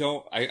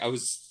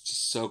was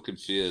just so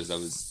confused. I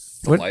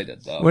was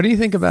delighted though. What do you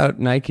think about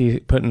Nike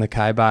putting the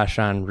kibosh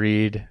on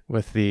Reed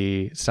with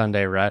the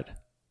Sunday red?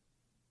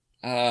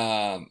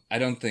 I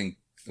don't think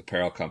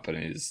apparel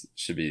companies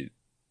should be.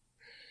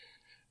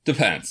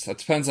 Depends. It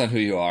depends on who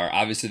you are.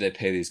 Obviously, they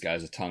pay these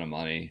guys a ton of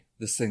money.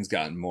 This thing's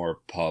gotten more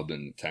pub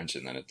and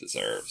attention than it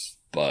deserves.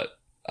 But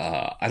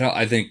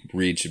I think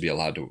Reed should be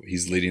allowed to.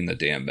 He's leading the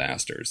damn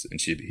Masters,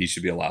 and he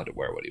should be allowed to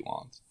wear what he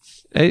wants.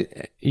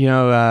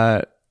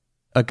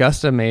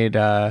 Augusta made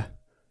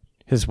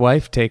his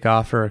wife take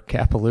off her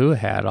Kapalua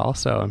hat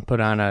also and put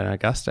on an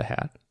Augusta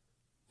hat.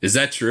 Is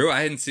that true?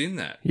 I hadn't seen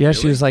that. Yeah, really?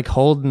 She was like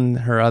holding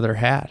her other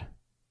hat.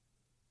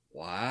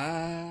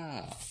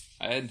 Wow.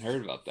 I hadn't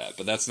heard about that,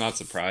 but that's not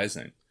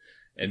surprising.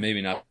 And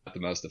maybe not the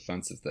most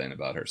offensive thing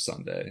about her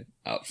Sunday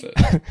outfit.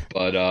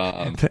 But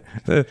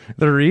the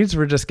Reeds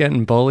were just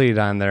getting bullied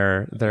on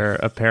their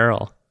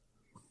apparel.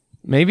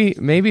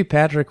 Maybe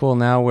Patrick will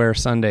now wear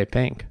Sunday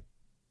pink.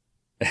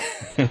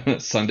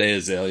 Sunday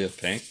azalea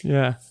pink.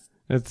 Yeah.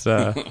 It's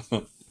a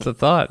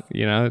thought,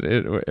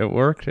 it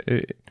worked.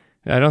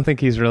 I don't think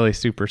he's really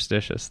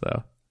superstitious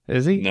though.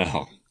 Is he?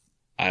 No,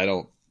 I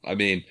don't. I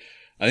mean,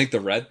 I think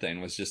the red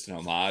thing was just an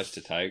homage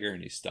to Tiger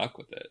and he stuck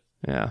with it.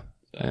 Yeah.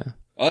 So, yeah.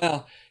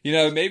 Well,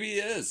 maybe he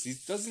is.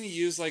 Doesn't he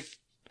use like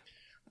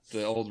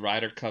the old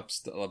Ryder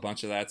Cups, a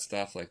bunch of that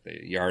stuff, like the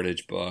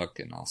yardage book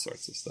and all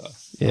sorts of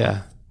stuff?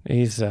 Yeah.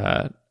 He's,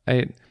 I'm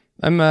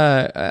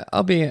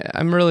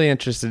really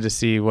interested to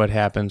see what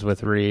happens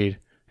with Reed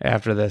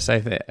after this.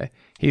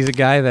 He's a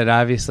guy that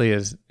obviously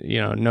is,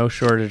 no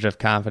shortage of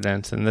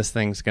confidence, and this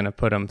thing's going to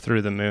put him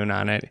through the moon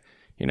on it.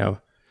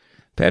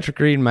 Patrick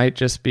Reed might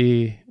just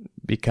be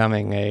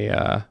becoming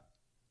a,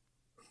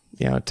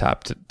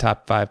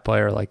 top 5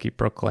 player like he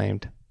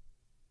proclaimed.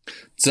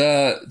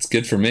 It's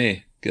good for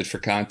me. Good for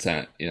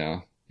content.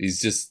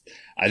 He's just,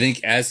 I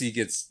think as he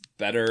gets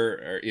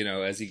better,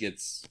 or, as he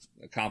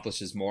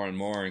accomplishes more and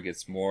more and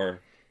gets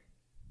more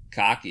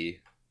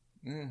cocky,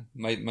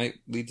 might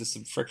lead to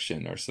some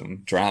friction or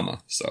some drama.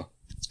 So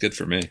it's good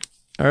for me.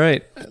 All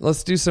right,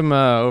 let's do some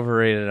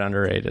overrated,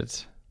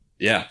 underrateds.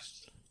 Yeah.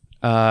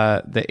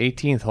 The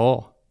 18th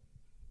hole.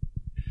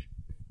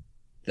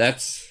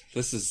 This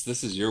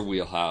is your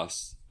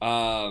wheelhouse.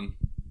 I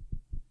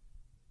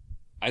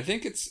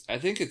think it's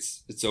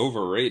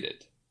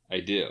overrated. I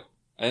do,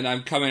 and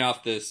I'm coming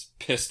off this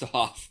pissed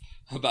off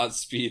about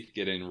Spieth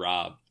getting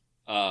robbed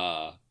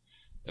by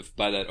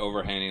that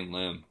overhanging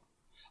limb.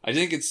 I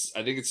think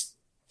it's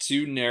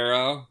too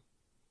narrow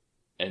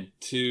and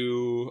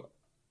too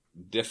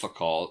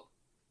difficult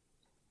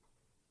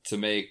to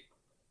make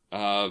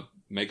a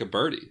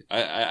birdie.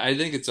 I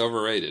think it's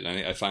overrated.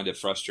 I find it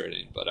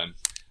frustrating, but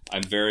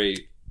I'm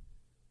very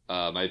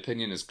my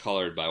opinion is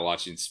colored by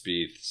watching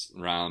Spieth's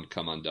round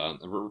come undone.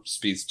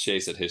 Spieth's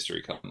chase at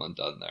history come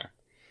undone there.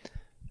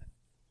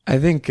 I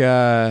think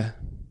I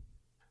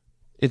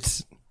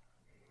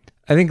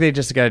think they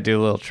just got to do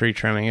a little tree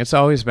trimming. It's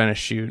always been a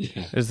shoot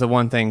is the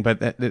one thing,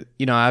 but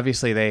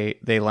obviously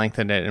they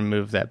lengthened it and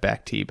moved that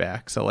back tee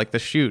back. So like the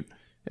shoot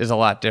is a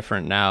lot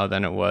different now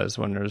than it was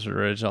when it was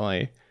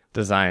originally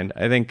designed.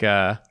 I think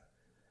I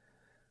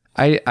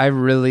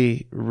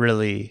really,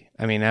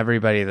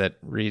 everybody that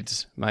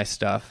reads my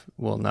stuff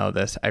will know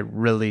this. I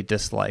really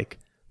dislike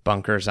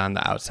bunkers on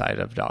the outside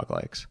of dog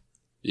legs.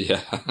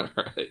 Yeah,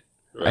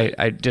 right.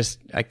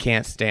 I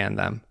can't stand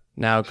them.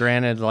 Now,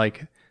 granted,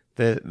 like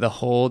the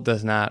hole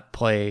does not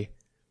play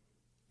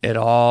at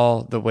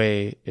all the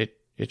way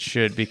it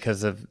should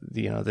because of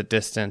the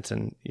distance,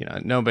 and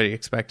nobody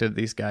expected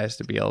these guys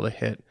to be able to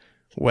hit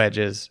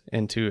wedges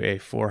into a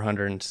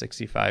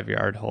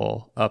 465-yard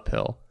hole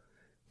uphill,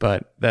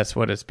 but that's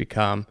what it's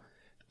become.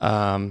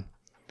 So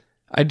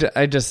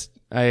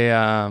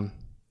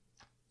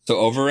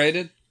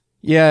overrated?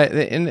 Yeah,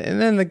 and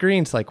then the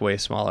green's like way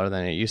smaller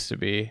than it used to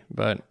be,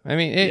 but I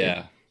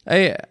mean,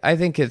 I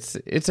think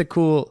it's a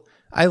cool.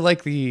 I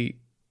like the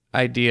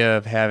idea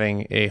of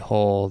having a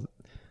hole.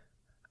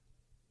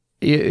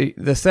 The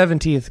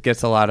 17th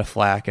gets a lot of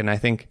flack, and I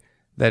think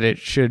that it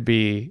should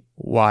be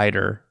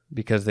wider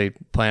because they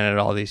planted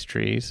all these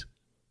trees,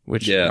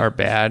 which are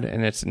bad,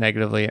 and it's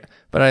negatively.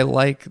 But I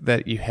like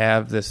that you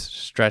have this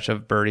stretch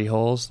of birdie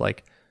holes,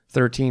 like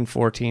 13,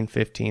 14,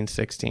 15,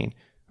 16,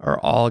 are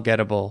all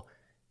gettable.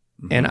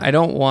 Mm-hmm. And I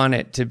don't want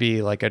it to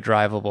be like a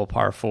drivable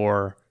par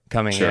 4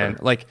 coming in.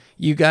 Like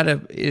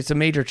it's a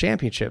major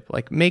championship.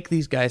 Like make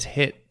these guys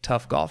hit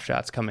tough golf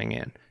shots coming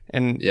in.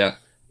 And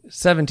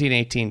 17,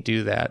 18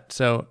 do that.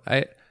 So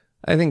I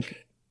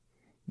think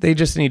they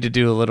just need to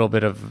do a little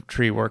bit of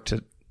tree work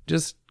to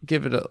just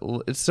give it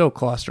it's so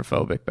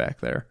claustrophobic back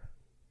there.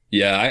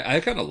 Yeah, I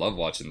kind of love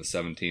watching the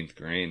 17th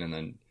green and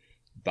then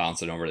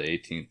bouncing over to the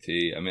 18th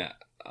tee. I mean,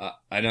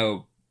 I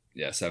know,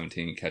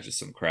 17 catches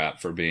some crap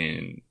for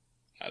being,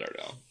 I don't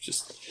know,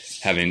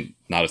 just having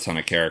not a ton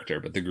of character,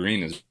 but the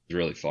green is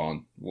really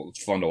fun.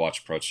 It's fun to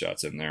watch approach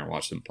shots in there and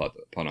watch them putt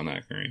on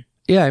that green.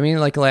 Yeah, I mean,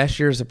 like last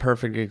year is a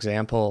perfect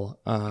example.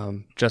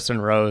 Justin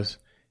Rose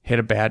hit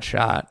a bad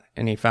shot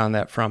and he found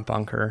that front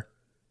bunker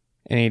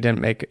and he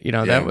didn't make it.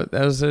 That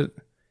was a,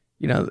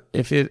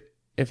 if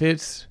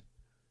it's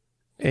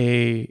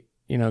a,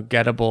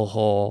 gettable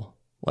hole,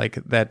 like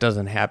that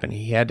doesn't happen.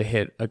 He had to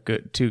hit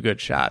two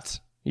good shots.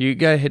 You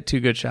got to hit 2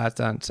 good shots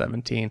on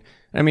 17.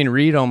 I mean,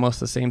 Reed, almost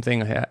the same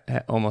thing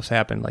almost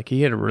happened. Like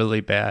he hit a really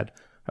bad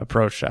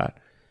approach shot.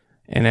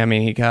 And I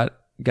mean, he got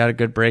a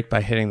good break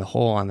by hitting the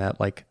hole on that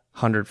like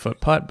 100-foot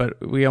putt,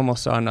 but we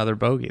almost saw another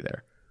bogey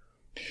there.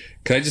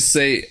 Can I just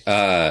say,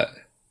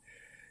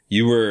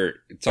 you were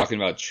talking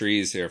about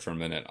trees here for a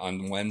minute.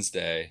 On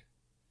Wednesday,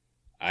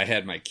 I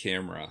had my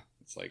camera.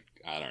 It's like,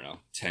 I don't know,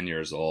 10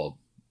 years old,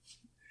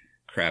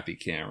 crappy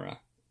camera.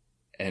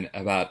 And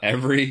about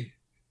every,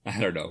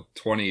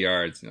 20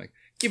 yards, you're like,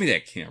 give me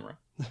that camera.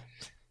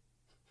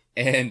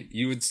 And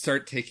you would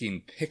start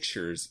taking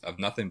pictures of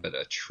nothing but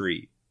a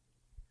tree.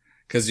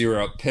 Because you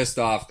were pissed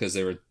off because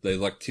they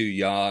looked too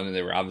young and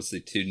they were obviously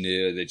too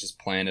new. They just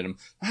planted them.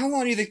 How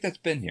long do you think that's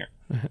been here?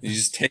 You're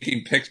just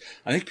taking pictures.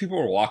 I think people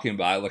were walking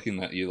by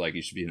looking at you like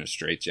you should be in a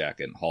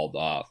straitjacket and hauled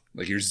off.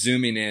 Like you're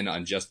zooming in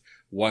on just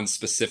one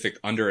specific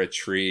under a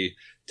tree,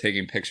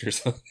 taking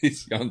pictures of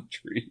these young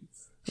trees.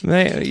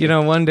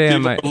 One day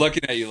people were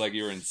looking at you like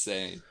you were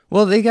insane.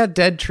 Well, they got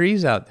dead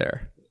trees out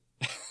there.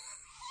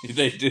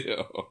 They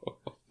do.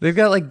 They've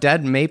got like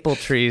dead maple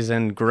trees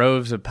and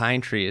groves of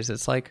pine trees.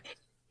 It's like,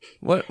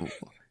 what?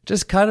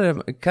 Just cut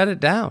it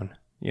down.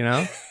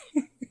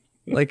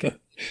 Like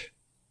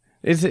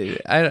it's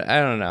I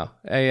don't know.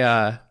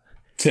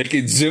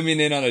 Zooming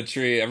in on a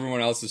tree. Everyone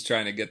else is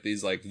trying to get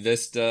these like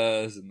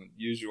vistas and the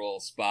usual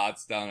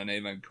spots down an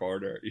Amen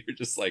corridor. You're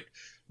just like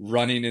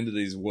running into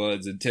these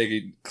woods and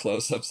taking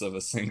close-ups of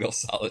a single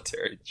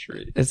solitary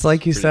tree. It's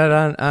like you said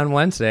on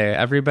Wednesday.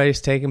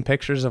 Everybody's taking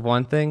pictures of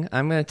one thing.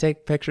 I'm going to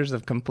take pictures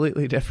of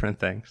completely different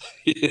things.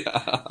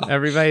 Yeah.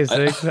 Everybody's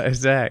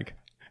zag.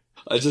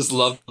 I just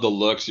love the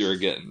looks you were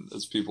getting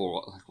as people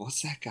were like,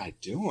 what's that guy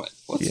doing?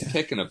 What's he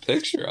taking a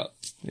picture of?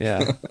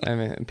 Yeah. I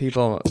mean,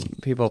 people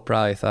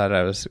probably thought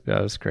I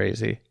was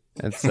crazy.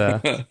 It's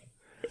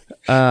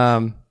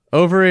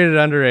overrated,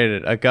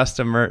 underrated,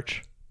 Augusta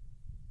merch.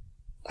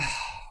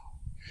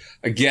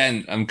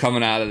 Again, I'm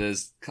coming out of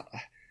this.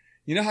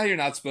 You know how you're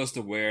not supposed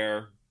to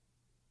wear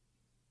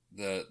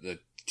the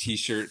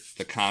t-shirt,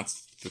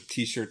 the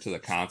t-shirt to the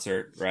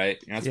concert, right?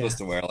 You're not supposed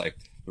to wear like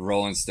the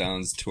Rolling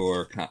Stones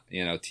tour,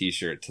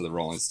 t-shirt to the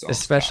Rolling Stones,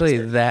 especially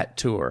concert. That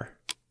tour.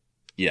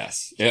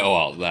 Yes.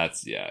 Well,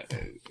 that's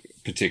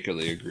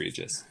particularly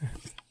egregious.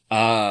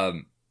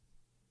 Why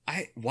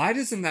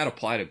doesn't that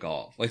apply to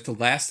golf? Like the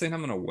last thing I'm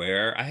gonna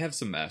wear, I have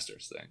some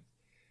Masters thing.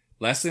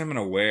 Last thing I'm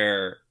gonna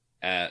wear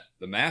at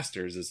the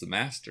Masters is the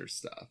Masters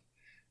stuff,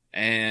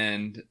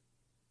 and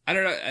I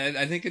don't know.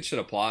 I think it should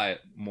apply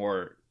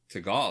more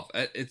to golf.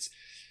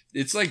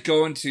 It's like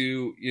going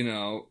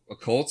to a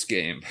Colts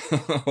game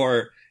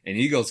or an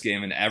Eagles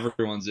game and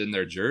everyone's in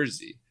their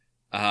jersey.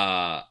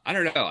 I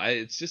don't know.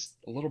 It's just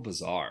a little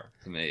bizarre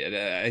to me.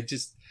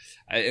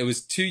 It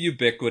was too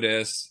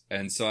ubiquitous,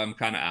 and so I'm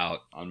kind of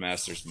out on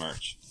Masters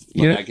merch.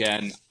 But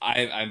again,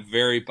 I'm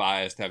very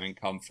biased, having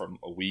come from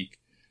a week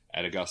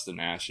at Augusta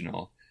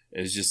National.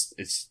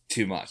 It's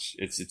too much.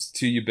 It's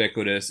too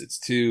ubiquitous. It's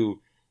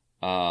too,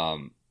 I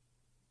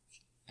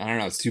don't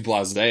know. It's too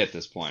blasé at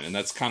this point, and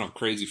that's kind of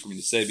crazy for me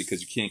to say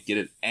because you can't get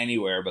it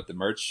anywhere but the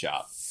merch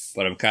shop.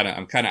 But I'm kind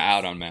of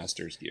out on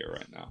Masters gear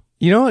right now.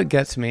 You know what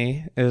gets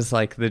me is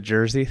like the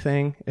jersey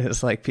thing.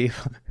 Is like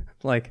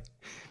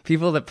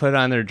people that put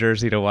on their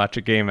jersey to watch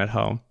a game at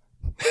home.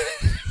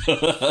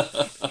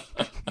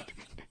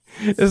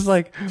 It's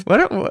like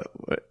what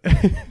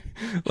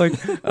like,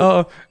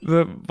 oh,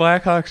 the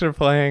Blackhawks are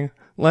playing.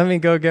 Let me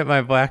go get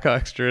my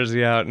Blackhawks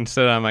jersey out and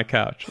sit on my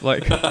couch.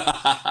 Like,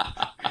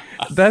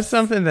 that's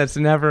something that's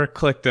never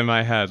clicked in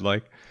my head.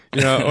 Like,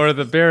 or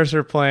the Bears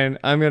are playing.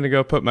 I'm going to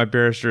go put my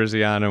Bears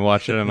jersey on and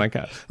watch it on my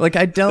couch. Like,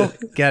 I don't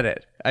get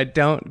it. I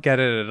don't get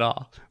it at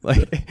all.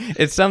 Like,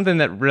 it's something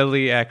that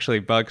really actually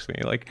bugs me.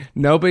 Like,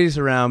 nobody's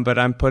around, but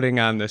I'm putting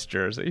on this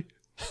jersey.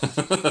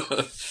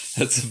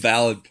 That's a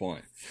valid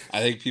point.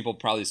 I think people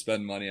probably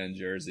spend money on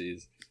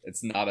jerseys.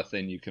 It's not a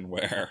thing you can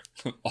wear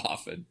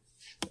often,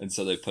 and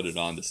so they put it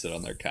on to sit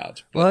on their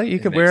couch. But well, you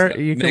can wear it.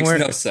 You can wear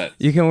no sense.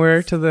 You can wear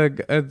it to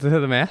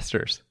the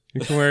Masters.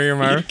 You can wear your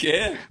mark. You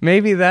can.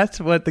 Maybe that's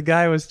what the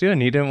guy was doing.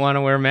 He didn't want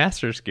to wear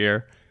Masters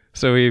gear,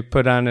 so he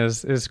put on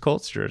his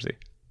Colts jersey.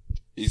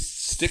 He's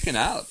sticking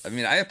out. I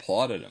mean, I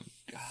applauded him.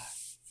 God,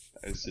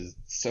 it's just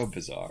so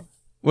bizarre.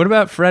 What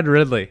about Fred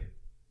Ridley?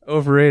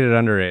 Overrated,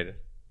 underrated?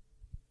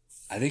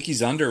 I think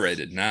he's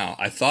underrated now.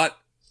 I thought,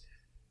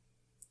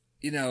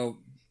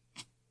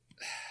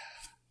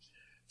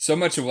 so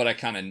much of what I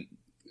kind of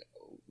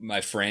my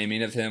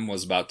framing of him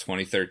was about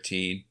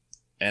 2013,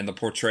 and the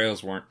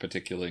portrayals weren't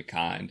particularly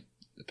kind,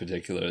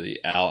 particularly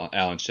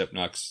Alan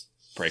Shipnuck's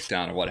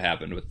breakdown of what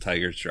happened with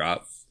Tiger's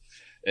drop.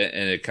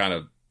 And it kind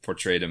of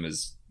portrayed him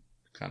as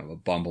kind of a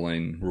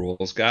bumbling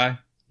rules guy.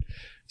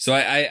 So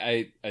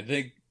I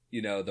think,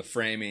 the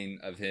framing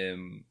of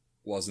him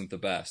wasn't the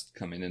best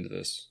coming into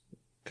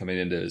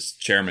his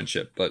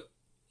chairmanship, but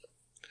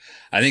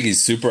I think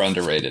he's super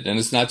underrated. And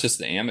it's not just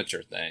the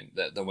amateur thing,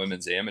 the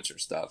women's amateur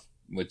stuff,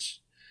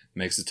 which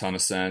makes a ton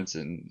of sense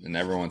and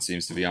everyone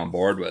seems to be on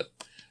board with.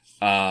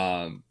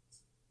 But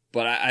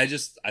I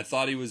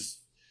thought he was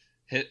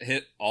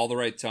hit all the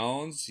right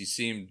tones. He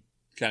seemed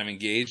kind of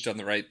engaged on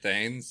the right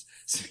things.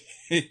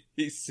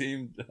 He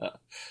seemed,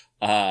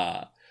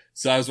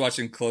 so I was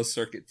watching closed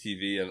circuit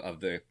TV of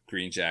the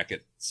green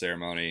jacket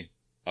ceremony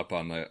up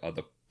on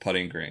the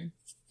putting green,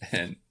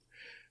 and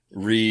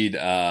Reed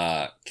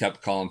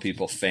kept calling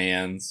people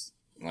fans,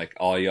 like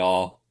all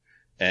y'all,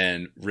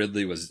 and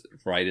Ridley was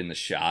right in the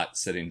shot,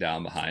 sitting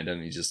down behind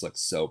him. He just looked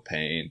so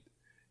pained.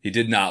 He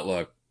did not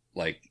look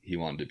like he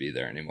wanted to be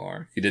there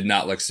anymore. He did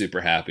not look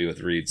super happy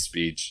with Reed's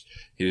speech.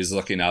 He was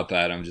looking up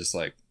at him just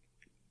like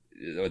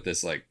with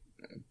this like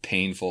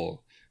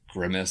painful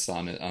grimace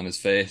on his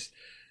face.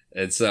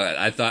 And so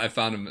I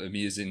found him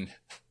amusing,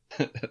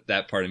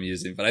 that part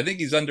amusing, but I think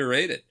he's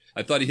underrated.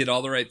 I thought he hit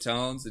all the right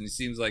tones, and he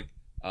seems like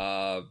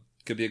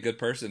could be a good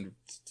person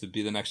to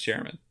be the next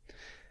chairman.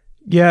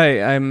 Yeah,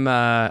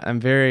 I'm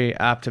very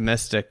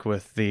optimistic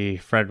with the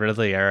Fred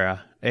Ridley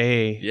era.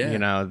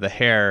 The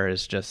hair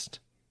is just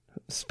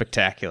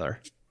spectacular.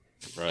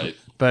 Right.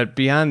 But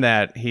beyond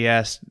that, he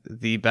asked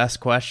the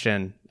best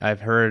question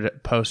I've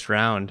heard post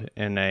round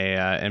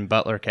in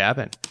Butler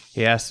Cabin.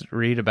 He asked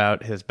Reed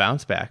about his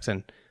bounce backs,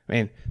 and I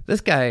mean,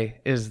 this guy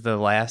is the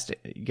last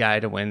guy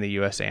to win the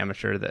U.S.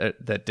 Amateur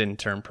that didn't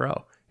turn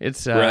pro.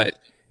 It's right.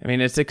 I mean,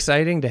 it's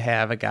exciting to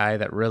have a guy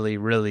that really,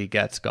 really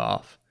gets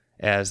golf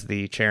as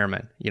the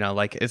chairman.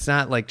 Like it's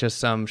not like just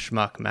some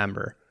schmuck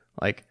member.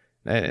 Like,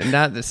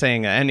 not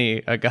saying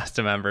any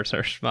Augusta members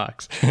are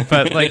schmucks,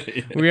 but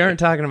like we aren't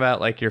talking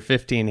about like your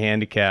 15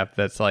 handicap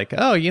that's like,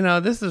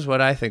 this is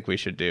what I think we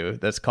should do.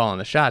 That's calling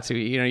the shots.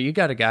 You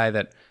got a guy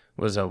that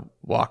was a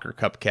Walker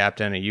Cup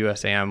captain, a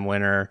USAM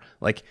winner.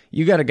 Like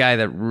you got a guy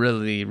that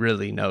really,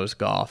 really knows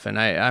golf, and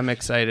I'm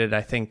excited.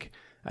 I think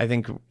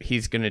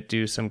he's going to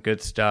do some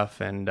good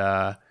stuff, and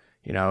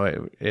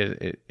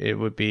it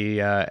would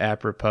be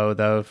apropos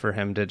though for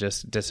him to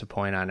just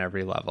disappoint on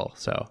every level.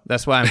 So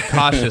that's why I'm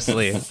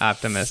cautiously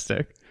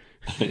optimistic.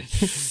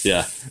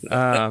 Yeah,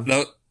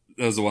 that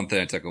was the one thing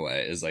I took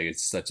away. Is like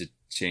it's such a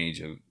change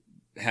of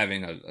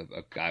having a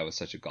guy with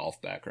such a golf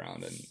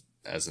background and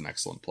as an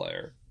excellent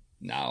player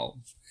now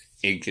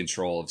in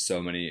control of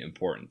so many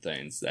important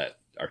things that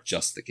are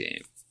just the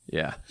game.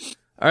 Yeah.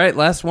 All right,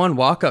 last one.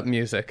 Walk-up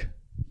music.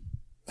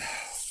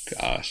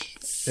 Gosh.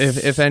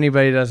 If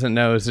anybody doesn't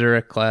know,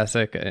 Zurich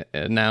Classic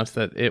announced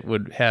that it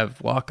would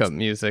have walk-up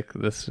music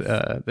this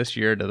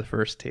year to the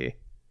first tee.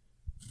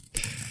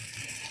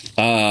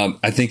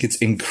 I think it's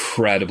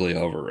incredibly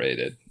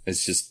overrated.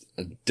 It's just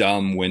a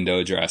dumb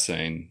window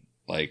dressing.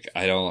 Like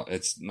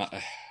it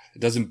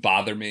doesn't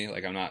bother me.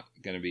 Like I'm not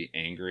going to be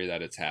angry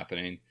that it's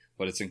happening,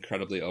 but it's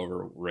incredibly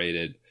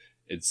overrated.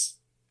 It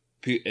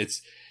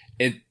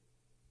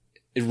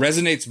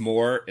resonates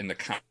more in the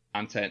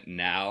content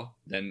now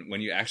than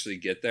when you actually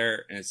get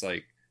there, and it's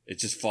like it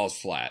just falls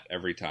flat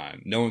every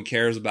time. No one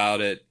cares about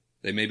it.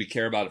 They maybe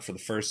care about it for the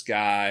first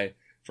guy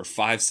for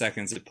 5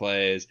 seconds it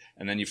plays,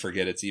 and then you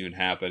forget it's even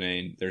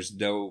happening. There's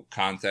no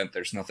content,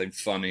 there's nothing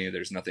funny,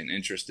 there's nothing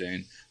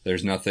interesting,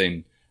 there's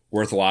nothing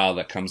worthwhile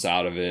that comes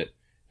out of it.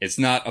 It's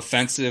not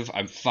offensive.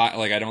 I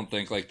don't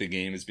think like the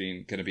game is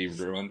going to be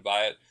ruined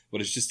by it,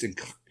 but it's just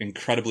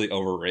incredibly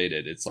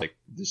overrated. It's like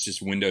this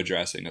just window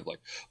dressing of like,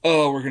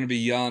 oh, we're going to be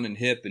young and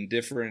hip and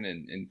different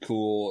and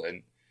cool,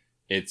 and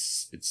it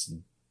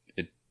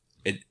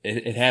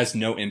has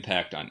no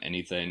impact on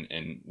anything,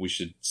 and we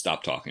should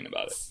stop talking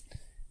about it.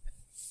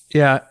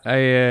 Yeah,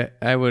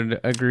 I would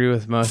agree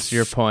with most of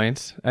your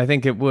points. I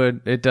think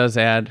it does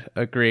add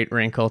a great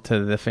wrinkle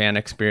to the fan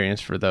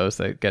experience for those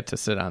that get to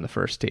sit on the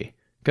first tee.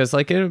 Because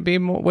like it would be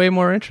way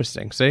more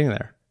interesting sitting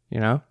there,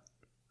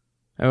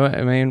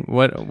 I mean,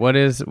 what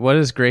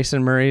is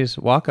Grayson Murray's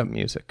walk-up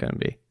music going to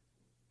be?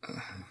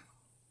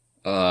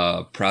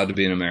 Proud to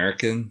be an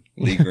American,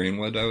 Lee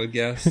Greenwood, I would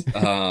guess.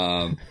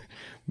 I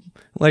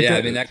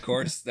mean that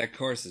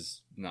course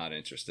is not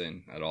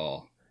interesting at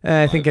all.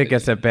 I think it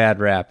gets a bad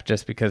rap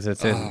just because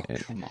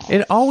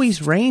it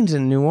always rains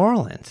in New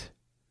Orleans.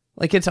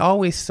 Like it's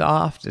always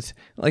soft. It's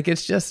like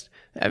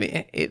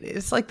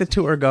the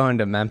tour going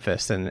to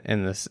Memphis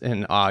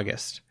in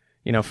August,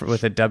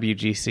 with a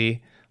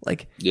WGC.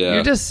 Like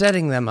you're just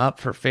setting them up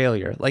for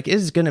failure. Like it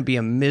is going to be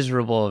a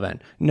miserable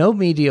event. No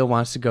media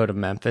wants to go to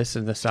Memphis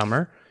in the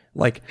summer.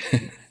 Like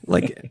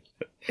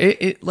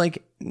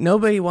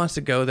nobody wants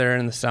to go there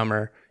in the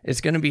summer.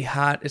 It's going to be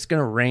hot. It's going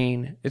to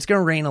rain. It's going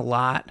to rain a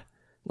lot.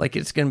 Like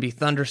it's going to be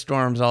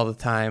thunderstorms all the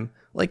time.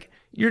 Like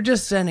you're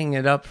just setting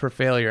it up for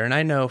failure. And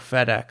I know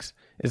FedEx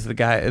is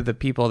the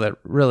people that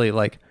really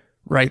like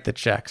write the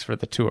checks for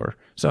the tour.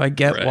 So I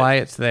get why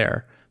it's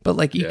there. But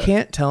like, you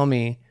can't tell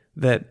me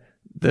that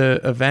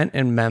the event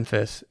in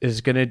Memphis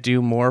is going to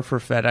do more for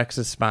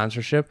FedEx's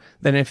sponsorship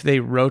than if they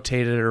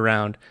rotated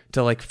around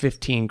to like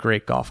 15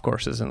 great golf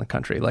courses in the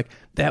country. Like,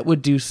 that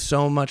would do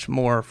so much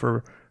more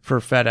for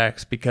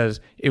FedEx,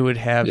 because it would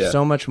have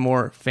so much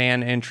more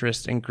fan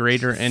interest and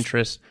greater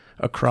interest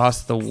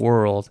across the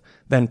world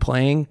than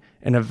playing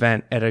an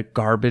event at a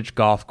garbage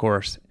golf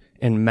course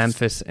in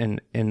Memphis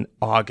in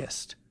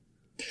August.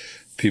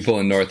 People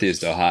in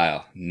Northeast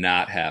Ohio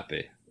not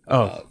happy.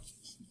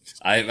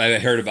 I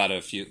heard about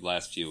it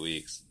last few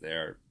weeks.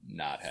 They're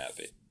not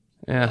happy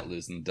about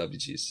losing the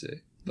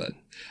WGC. But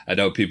I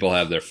know people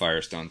have their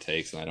Firestone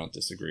takes, and I don't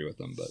disagree with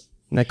them. But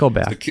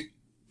Nickelback. It's a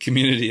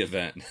community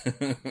event.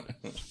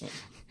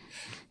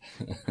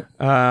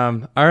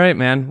 All right,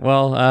 man.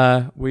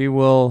 Well, we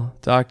will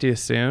talk to you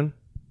soon.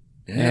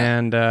 Yeah.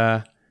 And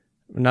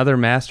another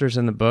Masters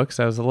in the books.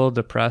 I was a little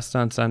depressed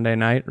on Sunday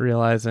night,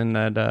 realizing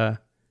that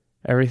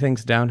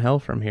everything's downhill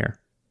from here.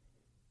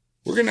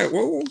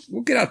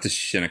 We'll get out to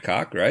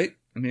Shinnecock, right?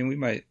 I mean, we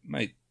might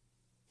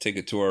take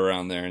a tour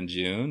around there in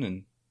June,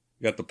 and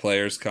we got the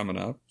Players coming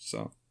up.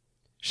 So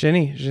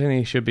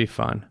Shinny should be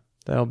fun.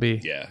 That'll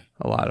be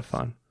a lot of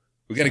fun.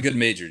 We got a good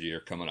major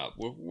year coming up.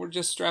 We're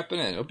just strapping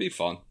in. It'll be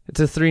fun. It's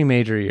a 3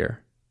 major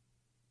year.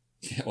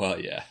 Yeah, well,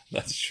 yeah,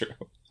 that's true.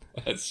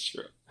 That's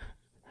true.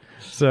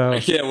 So I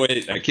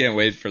can't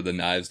wait for the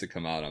knives to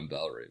come out on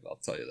Bellerive. I'll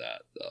tell you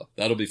that, though.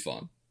 That'll be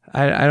fun.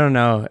 I don't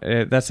know.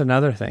 That's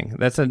another thing.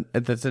 That's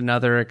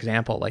another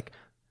example. Like,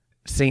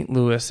 St.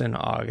 Louis in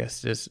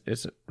August is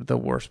the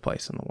worst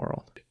place in the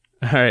world.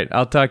 All right,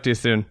 I'll talk to you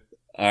soon.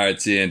 All right,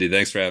 see you, Andy.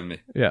 Thanks for having me.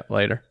 Yeah,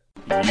 later.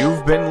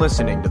 You've been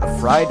listening to the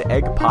Fried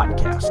Egg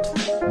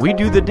Podcast. We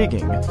do the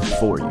digging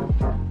for you.